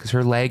because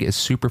her leg is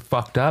super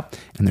fucked up,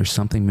 and there's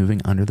something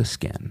moving under the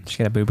skin. She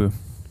got a boo boo.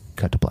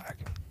 Cut to black.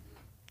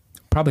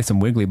 Probably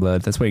some wiggly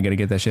blood. That's why you got to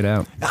get that shit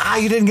out.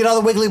 You didn't get all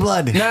the wiggly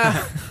blood.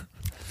 Nah,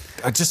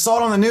 I just saw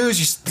it on the news.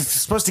 You're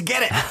supposed to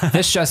get it.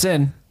 this just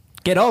in.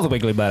 Get all the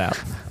wiggly blood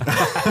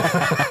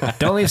out.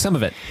 Don't leave some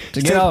of it.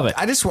 Just get all of it.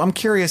 I'm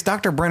curious,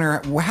 Dr.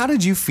 Brenner, how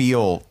did you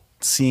feel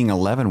seeing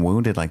 11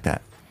 wounded like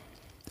that?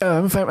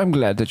 I'm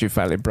glad that you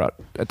finally brought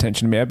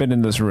attention to me. I've been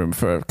in this room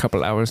for a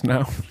couple hours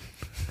now.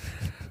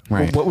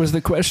 Right. What was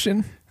the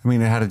question? I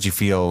mean, how did you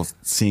feel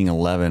seeing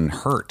 11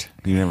 hurt?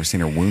 You've never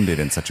seen her wounded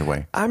in such a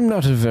way. I'm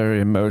not a very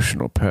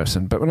emotional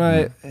person, but when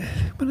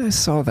I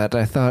saw that,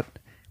 I thought,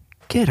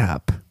 get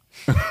up.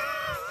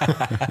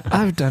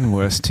 I've done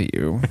worse to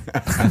you.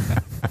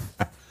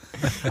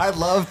 I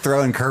love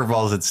throwing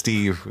curveballs at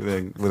Steve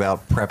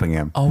without prepping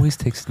him. Always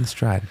takes it in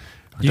stride.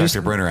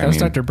 Dr. Brenner, I That was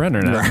mean. Dr.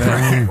 Brenner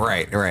now.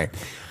 Right.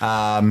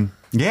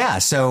 Yeah,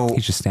 so,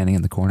 He's just standing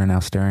in the corner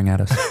now staring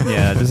at us.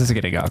 Yeah, this is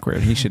getting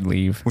awkward. He should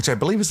leave. which I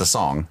believe is a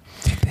song.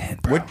 Take the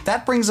hint, bro.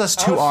 That brings us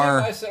to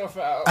our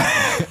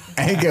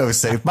ego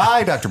safe.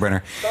 Bye, Dr.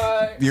 Brenner.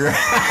 Bye. You're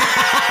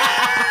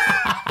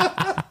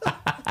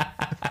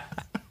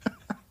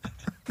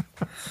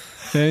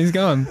Yeah, he's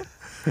gone.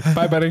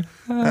 Bye, buddy.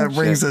 That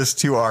brings us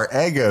to our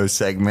Ego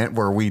segment,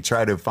 where we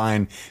try to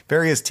find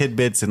various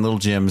tidbits and little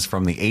gems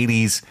from the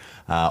 80s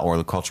or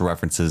the cultural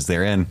references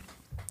therein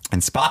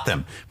and spot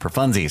them for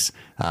funsies.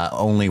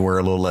 Only we're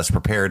a little less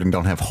prepared and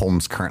don't have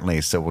Holmes currently,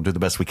 so we'll do the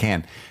best we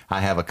can. I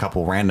have a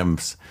couple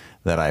randoms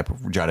that I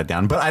jotted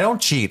down, but I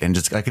don't cheat, and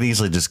I could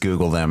easily just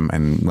Google them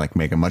and like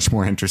make a much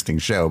more interesting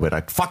show,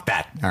 but fuck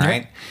that, all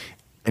right?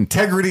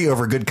 Integrity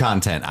over good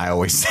content, I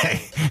always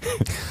say.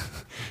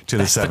 To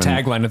the The seven.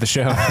 tagline of the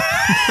show.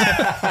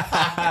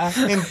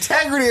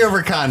 Integrity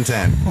over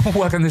content.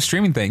 Welcome to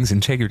Streaming Things,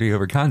 integrity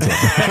over content.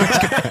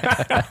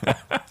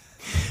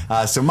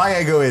 So my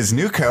ego is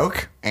New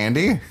Coke.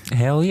 Andy?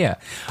 Hell yeah.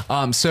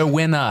 So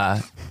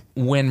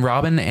when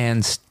Robin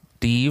and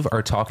Steve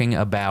are talking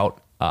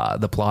about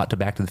the plot to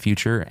Back to the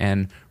Future,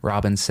 and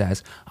Robin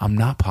says, I'm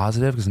not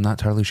positive because I'm not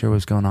totally sure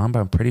what's going on, but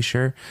I'm pretty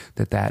sure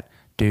that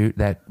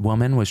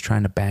woman was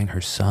trying to bang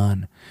her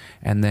son.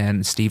 And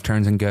then Steve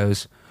turns and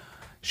goes,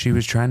 She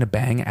was trying to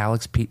bang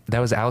Alex P. That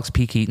was Alex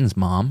P. Keaton's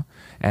mom,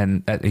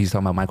 and he's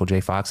talking about Michael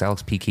J. Fox.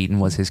 Alex P. Keaton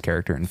was his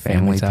character in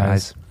Family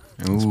Ties.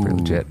 That's pretty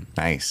legit.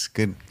 Nice,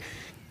 good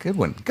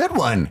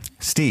one,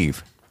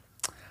 Steve.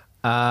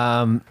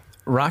 "Rockin'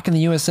 the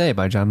USA"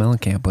 by John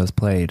Mellencamp was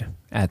played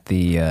at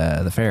the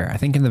fair. I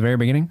think in the very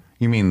beginning.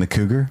 You mean the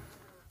Cougar?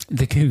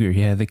 The Cougar,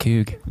 yeah, the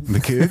Coug. The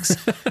Cougs?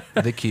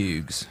 The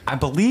Cougs. I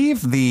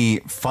believe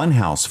the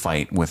Funhouse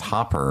fight with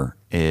Hopper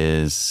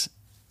is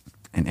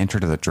an Enter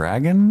to the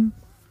Dragon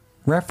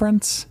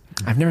reference.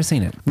 I've never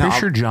seen it. Pretty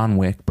sure John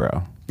Wick,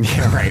 bro.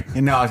 Yeah, right.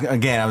 No,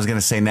 again, I was going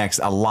to say next,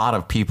 a lot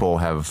of people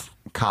have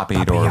copied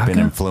Baba or Yaga? been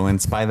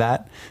influenced by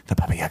that. The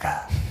Baba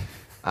Yaga.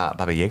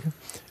 Baba Yaga.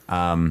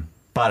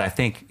 But I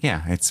think,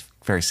 yeah, it's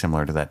very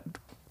similar to that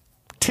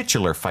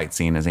titular fight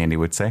scene, as Andy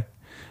would say.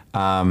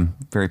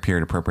 Very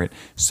period appropriate.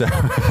 So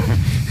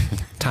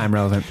Time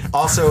relevant.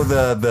 also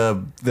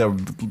the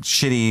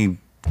shitty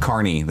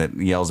carny that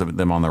yells at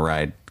them on the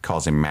ride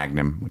calls him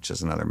Magnum, which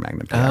is another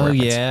Magnum. Oh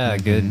reference. yeah,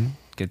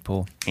 good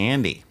pull.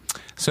 Andy.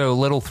 So a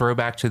little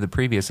throwback to the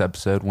previous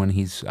episode when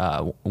he's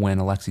when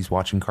Alexi's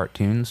watching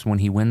cartoons. When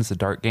he wins the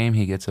dart game,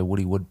 he gets a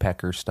Woody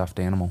Woodpecker stuffed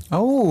animal.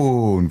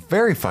 Oh,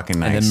 very fucking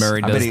nice. And then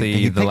Murray I bet does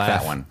he the picked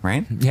laugh. that one,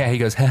 right? Yeah, he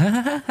goes, ha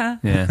ha ha.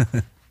 Yeah.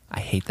 I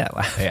hate that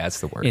laugh. Yeah,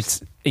 it's the worst.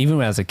 It's even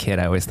when I was a kid,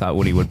 I always thought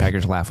Woody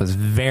Woodpecker's laugh was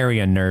very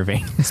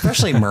unnerving.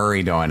 Especially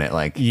Murray doing it,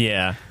 like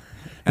Yeah.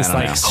 It's don't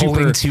like know.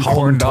 super two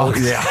corn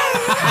dogs. Yeah,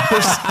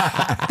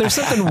 There's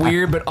something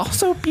weird but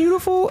also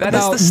beautiful That is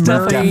about the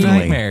stuff of Murray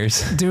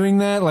nightmares. doing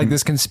that. Like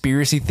this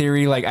conspiracy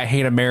theory, like I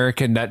hate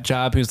America nut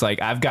job who's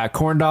like, I've got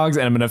corn dogs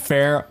and I'm an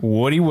affair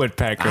Woody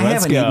Woodpecker. I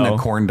Let's haven't go. eaten a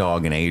corn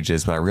dog in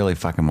ages, but I really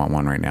fucking want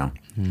one right now.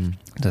 It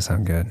does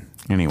sound good.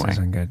 Anyway. Does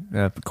sound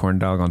good. Corn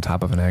dog on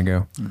top of an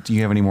Eggo. Do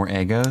you have any more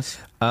Eggos?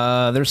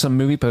 There's some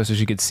movie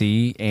posters you could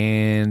see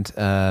and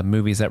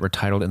movies that were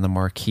titled in the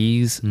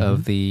marquees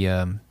of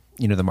the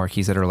the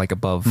marquees that are like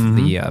above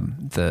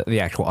the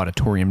actual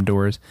auditorium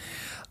doors.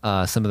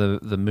 Some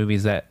of the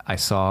movies that I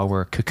saw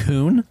were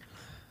Cocoon,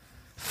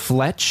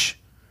 Fletch.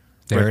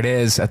 There it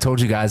is. I told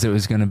you guys it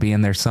was going to be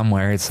in there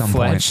somewhere at some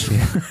Fletch.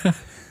 point.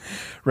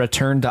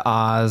 Return to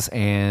Oz,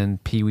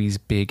 and Pee-wee's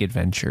Big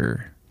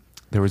Adventure.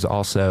 There was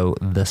also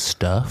The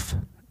Stuff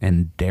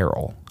and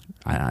Daryl.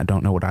 I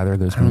don't know what either of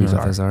those I don't know movies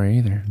what are. those are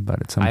either.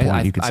 But at some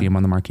point you could see him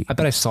on the marquee. I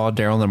bet I saw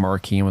Daryl on the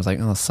marquee and was like,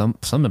 oh, some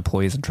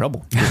employee's in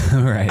trouble.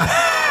 Right.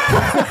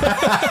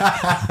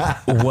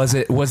 Was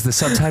the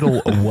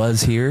subtitle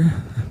was here?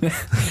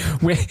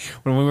 When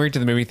we worked at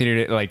the movie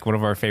theater, like one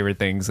of our favorite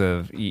things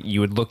of you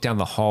would look down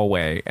the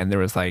hallway and there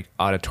was like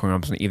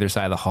auditoriums on either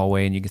side of the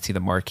hallway and you could see the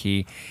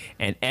marquee,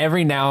 and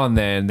every now and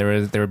then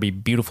there would be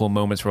beautiful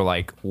moments where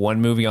like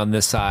one movie on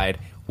this side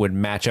would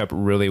match up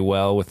really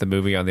well with the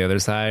movie on the other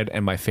side,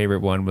 and my favorite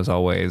one was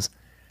always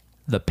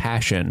The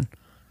Passion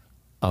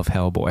of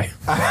Hellboy.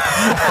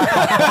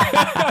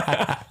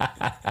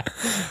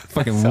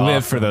 Fucking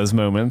live for those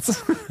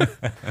moments.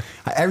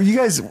 You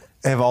guys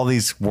have all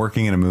these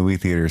working in a movie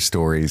theater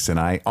stories, and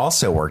I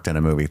also worked in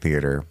a movie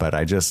theater, but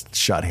I just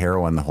shot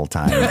heroin the whole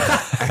time.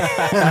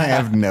 I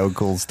have no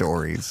cool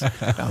stories.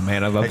 Oh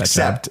man, I love that.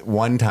 Except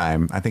one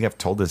time, I think I've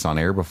told this on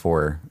air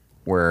before,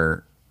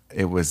 where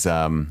it was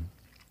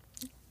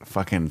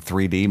fucking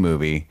 3D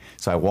movie.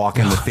 So I walk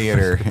in the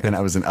theater and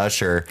I was an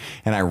usher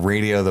and I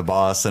radio the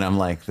boss and I'm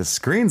like, the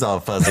screen's all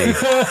fuzzy.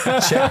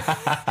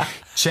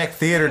 Check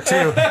theater 2.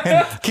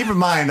 And keep in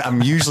mind,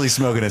 I'm usually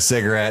smoking a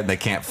cigarette and they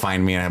can't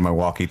find me and I have my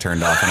walkie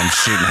turned off and I'm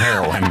shooting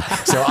heroin.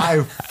 So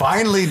I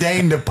finally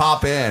deigned to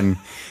pop in.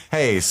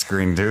 Hey,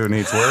 screen 2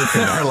 needs work.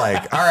 And they're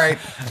like, all right.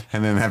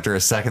 And then after a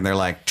second, they're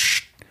like,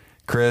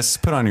 Chris,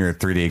 put on your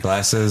 3D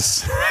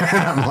glasses. And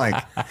I'm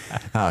like,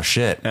 oh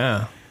shit.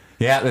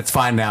 Yeah, that's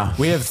fine now.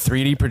 We have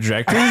 3D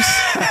projectors?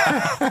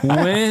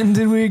 When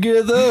did we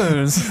get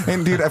those?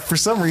 And dude, for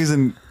some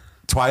reason,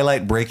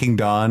 Twilight Breaking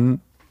Dawn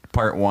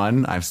Part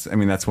 1, I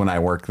mean, that's when I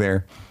worked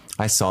there.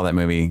 I saw that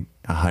movie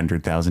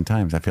 100,000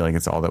 times. I feel like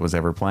it's all that was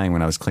ever playing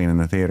when I was cleaning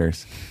the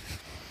theaters.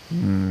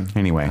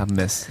 Anyway.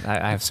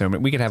 I have so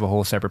many. We could have a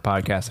whole separate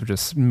podcast of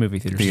just movie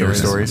theater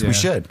stories.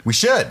 Yeah. We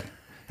should.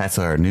 That's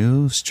our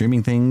new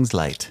Streaming Things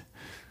Light.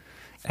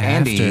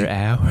 Andy,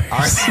 After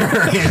hours.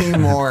 are there any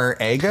more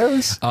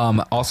Eggos?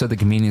 Also, at the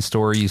convenience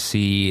store, you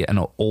see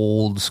an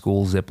old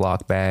school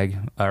Ziploc bag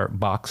or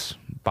box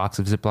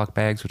of Ziploc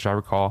bags, which I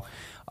recall.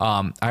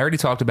 I already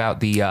talked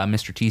about the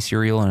Mr. T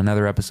cereal in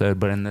another episode,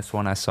 but in this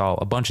one, I saw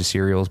a bunch of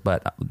cereals,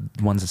 but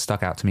ones that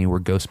stuck out to me were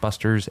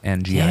Ghostbusters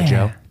and G.I.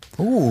 Joe.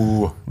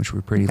 Ooh. Which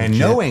were pretty And legit.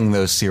 knowing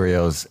those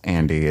cereals,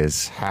 Andy,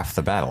 is half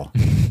the battle.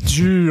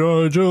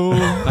 G.I. Joe.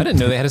 I didn't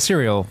know they had a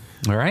cereal.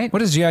 All right. What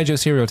does G.I. Joe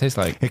cereal taste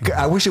like?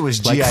 I wish it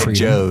was Like G.I. Freedom.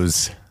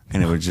 Joe's,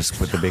 and it would just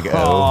put the big O.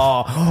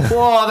 Oh,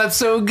 whoa, that's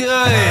so good.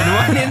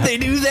 Why didn't they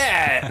do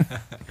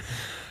that?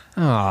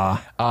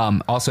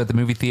 Also at the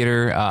movie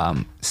theater,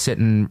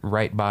 sitting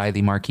right by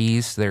the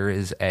marquees, there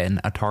is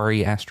an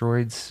Atari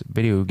Asteroids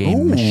video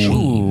game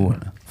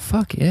machine.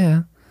 Fuck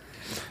yeah.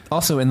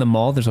 Also in the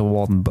mall, there's a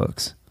Walden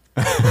Books.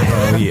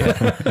 Hell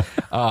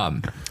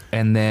yeah.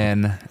 And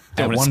then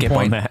at wanna one skip on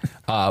point,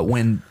 that.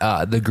 when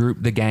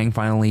the gang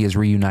finally is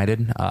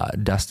reunited,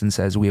 Dustin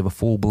says we have a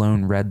full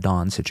blown Red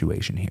Dawn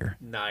situation here,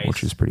 Nice.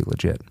 which is pretty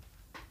legit.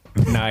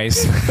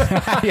 Nice.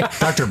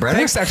 Dr.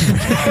 Brenner? Thanks, Dr.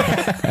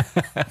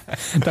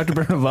 Dr.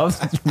 Brenner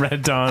loves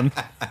Red Dawn.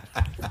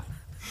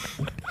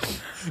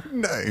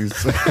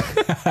 Nice.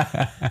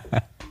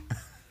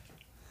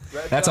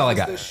 That's all I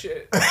got.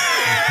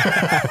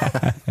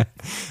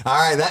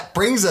 All right, that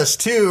brings us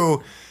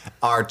to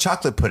our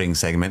chocolate pudding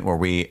segment where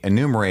we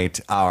enumerate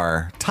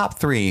our top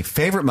 3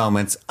 favorite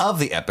moments of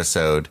the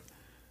episode.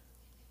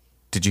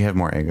 Did you have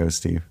more Eggos,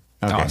 Steve?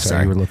 Okay, Oh,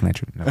 sorry, you were looking at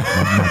your. No, my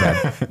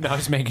bad. No, I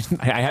was making.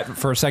 I had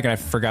for a second. I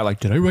forgot. Like,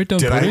 did I write down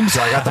Did puddings?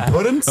 I got the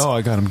puddings? Oh,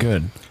 I got them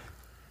good.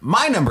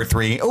 My number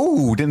 3,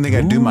 didn't think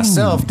I'd do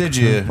myself, did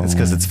you? It's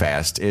because it's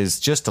fast, is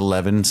just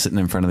 11 sitting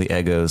in front of the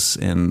Eggos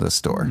in the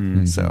store.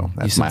 So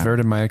that's You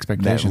subverted my that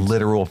expectations.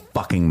 literal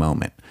fucking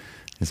moment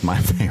is my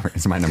favorite.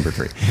 It's my number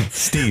 3.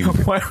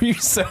 Steve. Why were you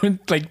so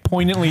like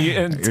poignantly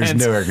intense? There's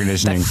no air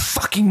conditioning. That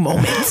fucking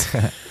moment.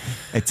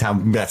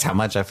 That's how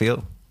much I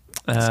feel.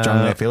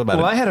 Strongly I feel about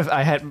well, it.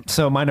 I had.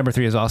 So my number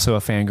 3 is also a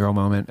fangirl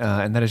moment,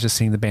 and that is just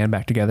seeing the band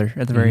back together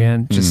at the very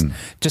end. Just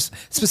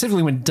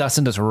specifically when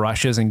Dustin just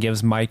rushes and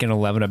gives Mike and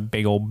 11 a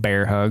big old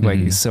bear hug. Like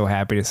he's so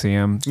happy to see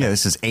him. Yeah,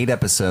 this is 8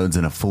 episodes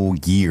in a full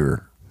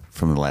year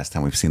from the last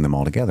time we've seen them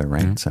all together,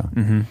 right? So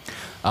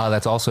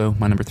That's also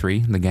my number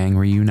 3, the gang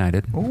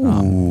reunited.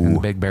 And the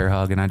big bear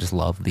hug, and I just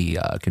love the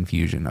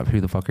confusion of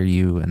who the fuck are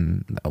you,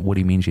 and what do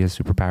you mean she has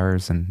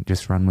superpowers, and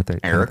just run with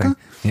it. kind of Erica?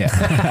 thing.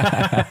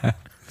 Yeah.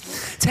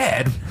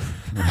 Ted.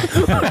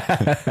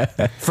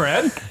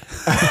 Fred?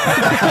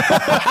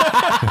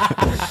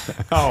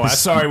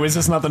 Sorry. Was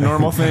this not the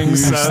normal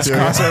things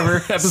crossover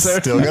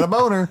episode? Still got a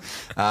boner.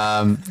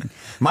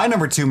 My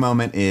number 2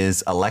 moment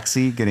is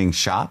Alexei getting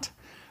shot,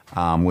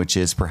 which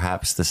is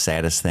perhaps the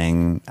saddest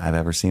thing I've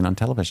ever seen on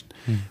television.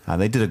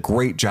 They did a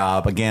great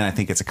job. Again, I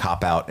think it's a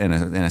cop-out in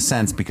a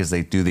sense because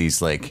they do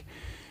these like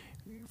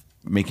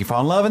make you fall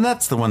in love, and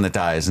that's the one that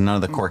dies, and none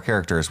of the core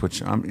characters,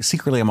 which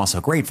secretly I'm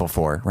also grateful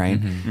for, right?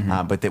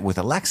 But with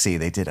Alexei,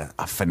 they did a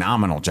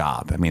phenomenal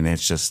job. I mean,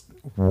 it's just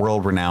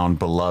world-renowned,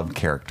 beloved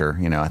character,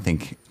 I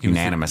think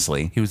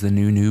unanimously. He was the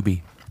new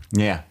newbie.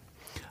 Yeah.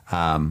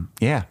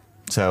 Yeah.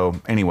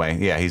 So anyway,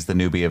 yeah, he's the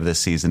newbie of this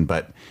season,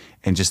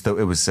 and just though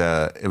it was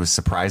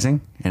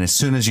surprising. And as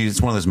soon as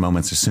it's one of those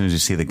moments, as soon as you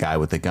see the guy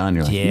with the gun,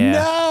 you're like,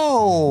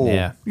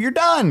 no, you're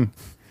done.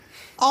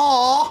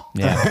 Aw.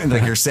 Yeah.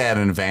 Like you're sad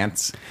in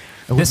advance.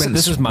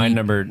 This was my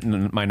number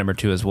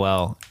 2 as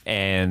well,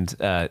 and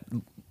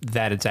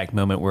that exact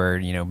moment where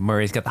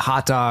Murray's got the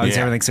hot dogs,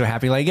 everything's so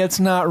happy, like it's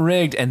not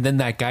rigged, and then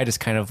that guy just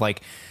kind of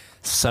like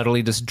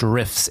subtly just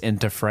drifts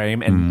into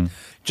frame, and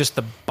just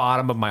the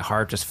bottom of my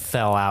heart just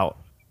fell out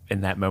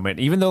in that moment.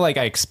 Even though like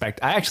I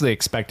actually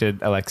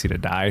expected Alexei to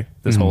die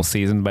this whole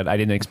season, but I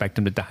didn't expect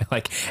him to die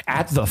like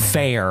at the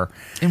fair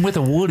And with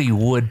a Woody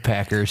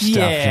Woodpecker stuffed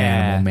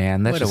animal,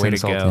 man. That's What a just way to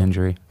insult to go.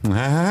 injury.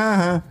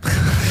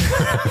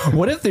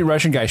 What if the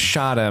Russian guy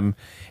shot him,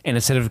 and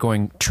instead of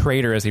going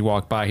traitor as he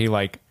walked by, he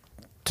like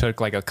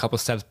took like a couple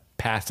steps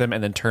past him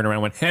and then turned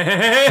around and went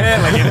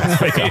like in his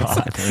face.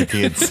 I think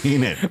he had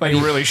seen it. Like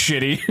really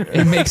shitty.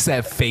 It makes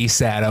that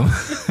face at him.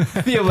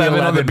 The 11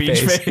 on the 11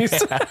 beach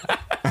face.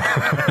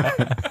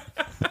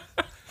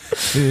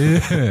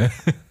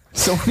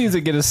 Someone needs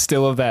to get a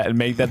still of that and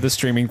make that the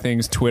Streaming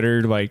Things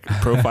Twitter like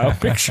profile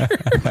picture.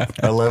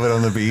 11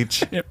 on the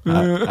beach.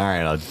 All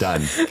right, I'm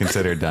done.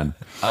 Consider it done.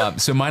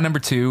 So my number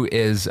 2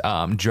 is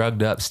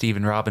drugged up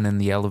Stephen Robin in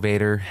the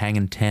elevator,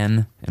 hanging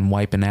 10 and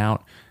wiping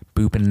out,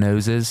 booping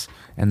noses,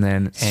 and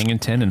then Hanging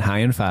 10 and high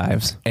in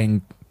 5s.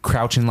 and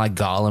crouching like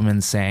Gollum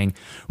and saying,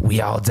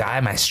 "We all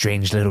die, my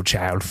strange little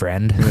child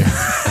friend."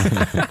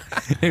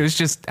 It was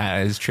just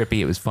it was trippy.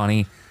 It was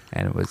funny,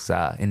 and it was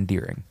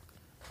endearing.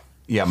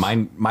 Yeah,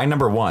 my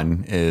number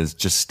 1 is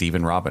just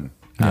Stephen Robin.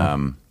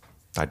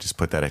 I just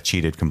put that I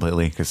cheated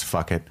completely because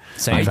fuck it.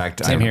 Same. In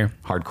fact, Same I here.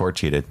 hardcore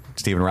cheated.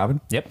 Stephen Robin?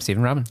 Yep,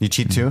 Stephen Robin. You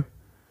cheat too?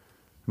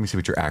 Let me see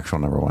what your actual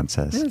number 1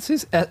 says.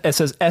 It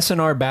says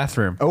S&R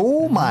bathroom.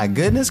 Oh my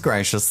goodness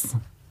gracious.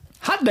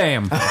 Hot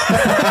damn.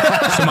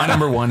 So my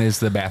number 1 is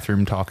the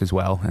bathroom talk as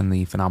well, and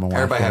the phenomenal.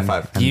 Everybody wife high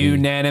and- five. and the-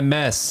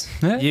 Unanimous.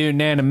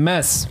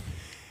 Unanimous.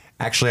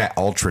 Actually, I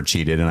ultra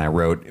cheated and I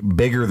wrote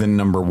bigger than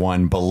number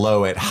 1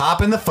 below it.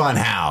 Hop in the fun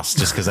house,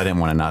 just because I didn't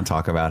want to not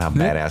talk about how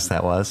badass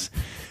that was.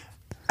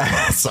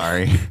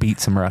 Sorry. beat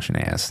some Russian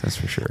ass. That's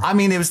for sure. I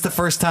mean, it was the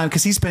first time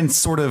because he's been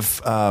sort of,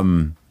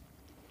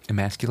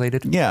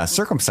 Emasculated.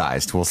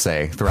 circumcised, we'll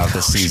say, throughout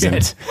this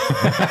season.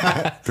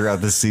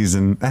 Throughout this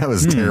season. That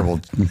was terrible.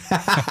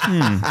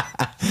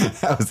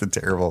 That was a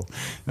terrible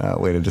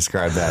way to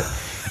describe that.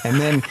 And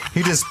then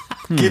he just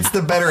gets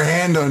the better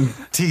hand on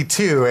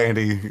T2,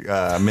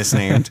 Andy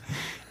misnamed,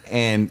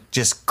 and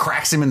just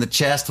cracks him in the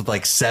chest with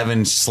like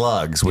 7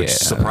 slugs, which Yeah.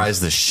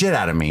 surprised the shit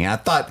out of me. I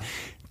thought,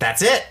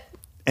 that's it.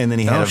 and then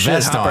he had a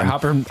vest on.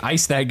 Hopper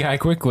iced that guy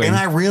quickly. And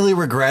I really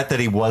regret that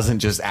he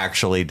wasn't just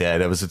actually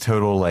dead. It was a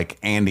total like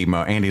Andy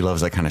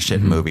loves that kind of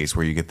shit in movies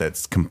where you get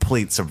that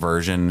complete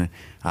subversion,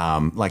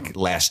 like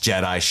Last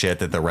Jedi shit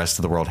that the rest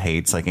of the world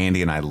hates. Like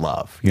Andy and I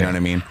love. You know what I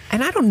mean?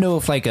 And I don't know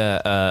if like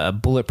a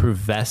bulletproof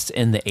vest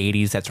in the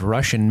 80s that's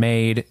Russian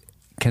made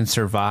can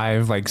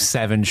survive like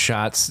 7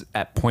 shots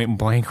at point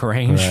blank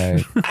range.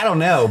 Right. I don't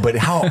know, but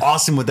how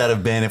awesome would that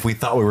have been if we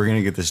thought we were going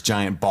to get this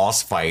giant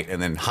boss fight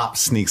and then Hop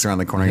sneaks around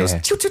the corner and goes,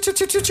 choo, choo, choo,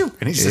 choo, choo, choo,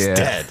 and he's just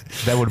dead.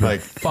 That would have been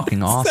Like,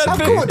 fucking awesome. How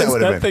cool would that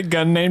would have the been?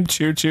 gun named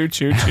Choo Choo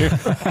Choo Choo?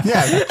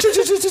 Yeah, choo,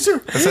 choo, choo, choo, choo.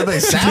 That's how they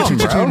sound,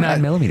 bro.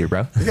 9mm,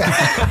 bro.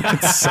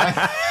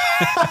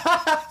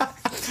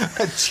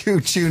 A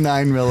choo-choo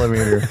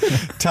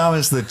 9mm.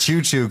 Thomas the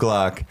choo-choo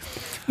Glock.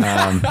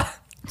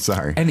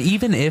 Sorry. And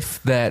even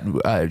if that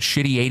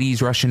shitty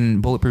 80s Russian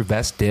bulletproof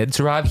vest did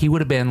survive, he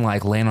would have been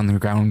like laying on the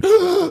ground.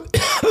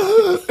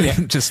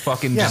 Just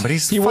fucking. Yeah, just, but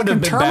he's He would have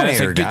fucking been bad. It's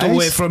Terminator, like, get guys.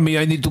 away from me!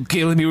 I need to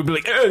kill him. He would be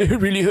like,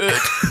 it really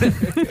hurt.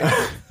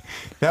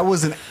 That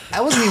wasn't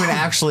even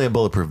actually a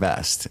bulletproof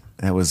vest.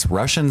 That was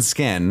Russian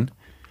skin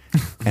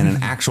and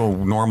an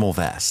actual normal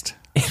vest.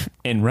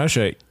 In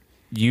Russia,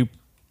 you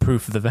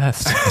proof the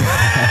vest.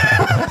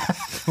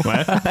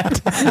 What?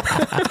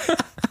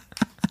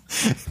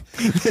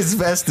 This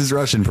vest is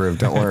Russian proof.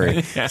 Don't worry.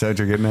 Is that what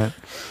you're getting at?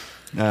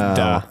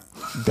 Duh.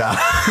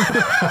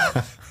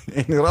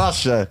 In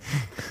Russia,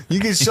 you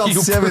get shot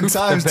You 7 proof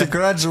times the to vest.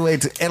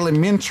 graduate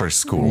elementary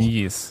school.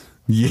 Yes.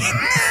 Yeah.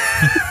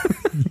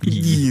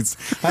 Yeet.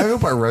 I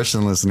hope our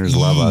Russian listeners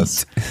love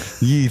us.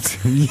 Yeet.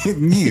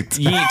 Yeet.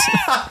 Yeet.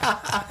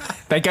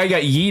 That guy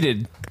got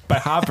yeeted by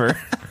Hopper.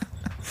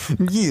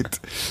 Yeet.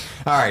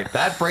 All right,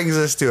 that brings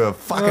us to a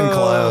fucking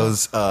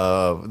close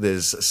of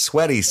this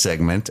sweaty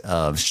segment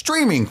of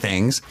streaming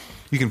things.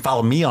 You can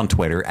follow me on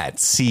Twitter at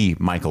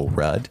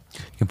 @CMichaelRudd.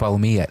 You can follow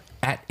me at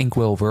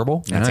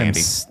InkWillVerbal. That's I'm Andy.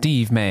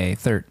 Steve May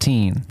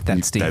 13.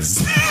 That's Steve.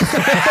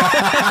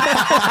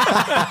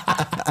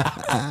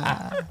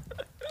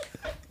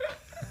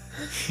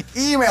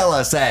 Email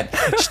us at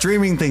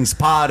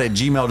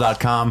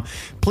streamingthingspod@gmail.com.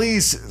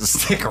 Please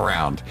stick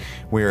around.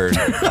 We're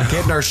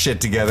getting our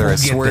shit together. I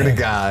swear to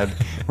God.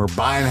 We're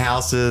buying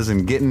houses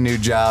and getting new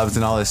jobs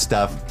and all this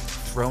stuff.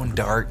 Throwing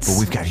darts. But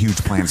we've got huge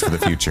plans for the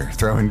future.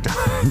 Throwing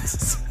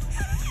darts.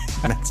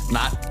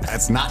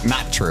 That's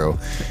not true.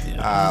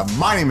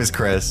 My name is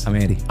Chris. I'm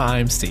Andy.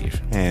 I'm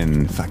Steve.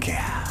 And fuck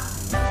yeah.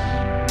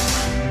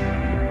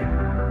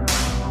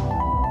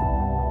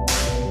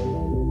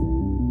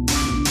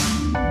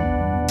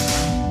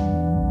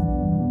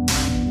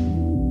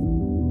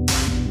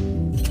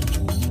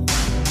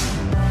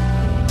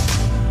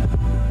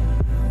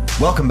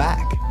 Welcome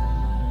back.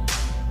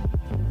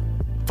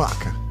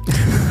 Fuck.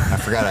 I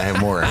forgot I have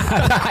more.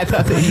 I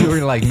thought that you were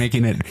like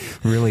making it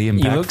really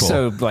impactful. You look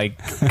so like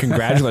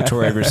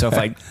congratulatory of yourself,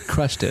 like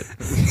crushed it.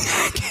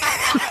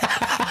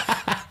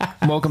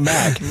 Welcome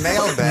back.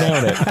 Nailed it.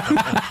 Nailed it.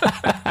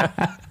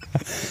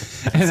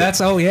 And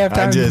that's all we have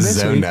time I for just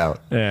this zoned week.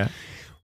 out. Yeah.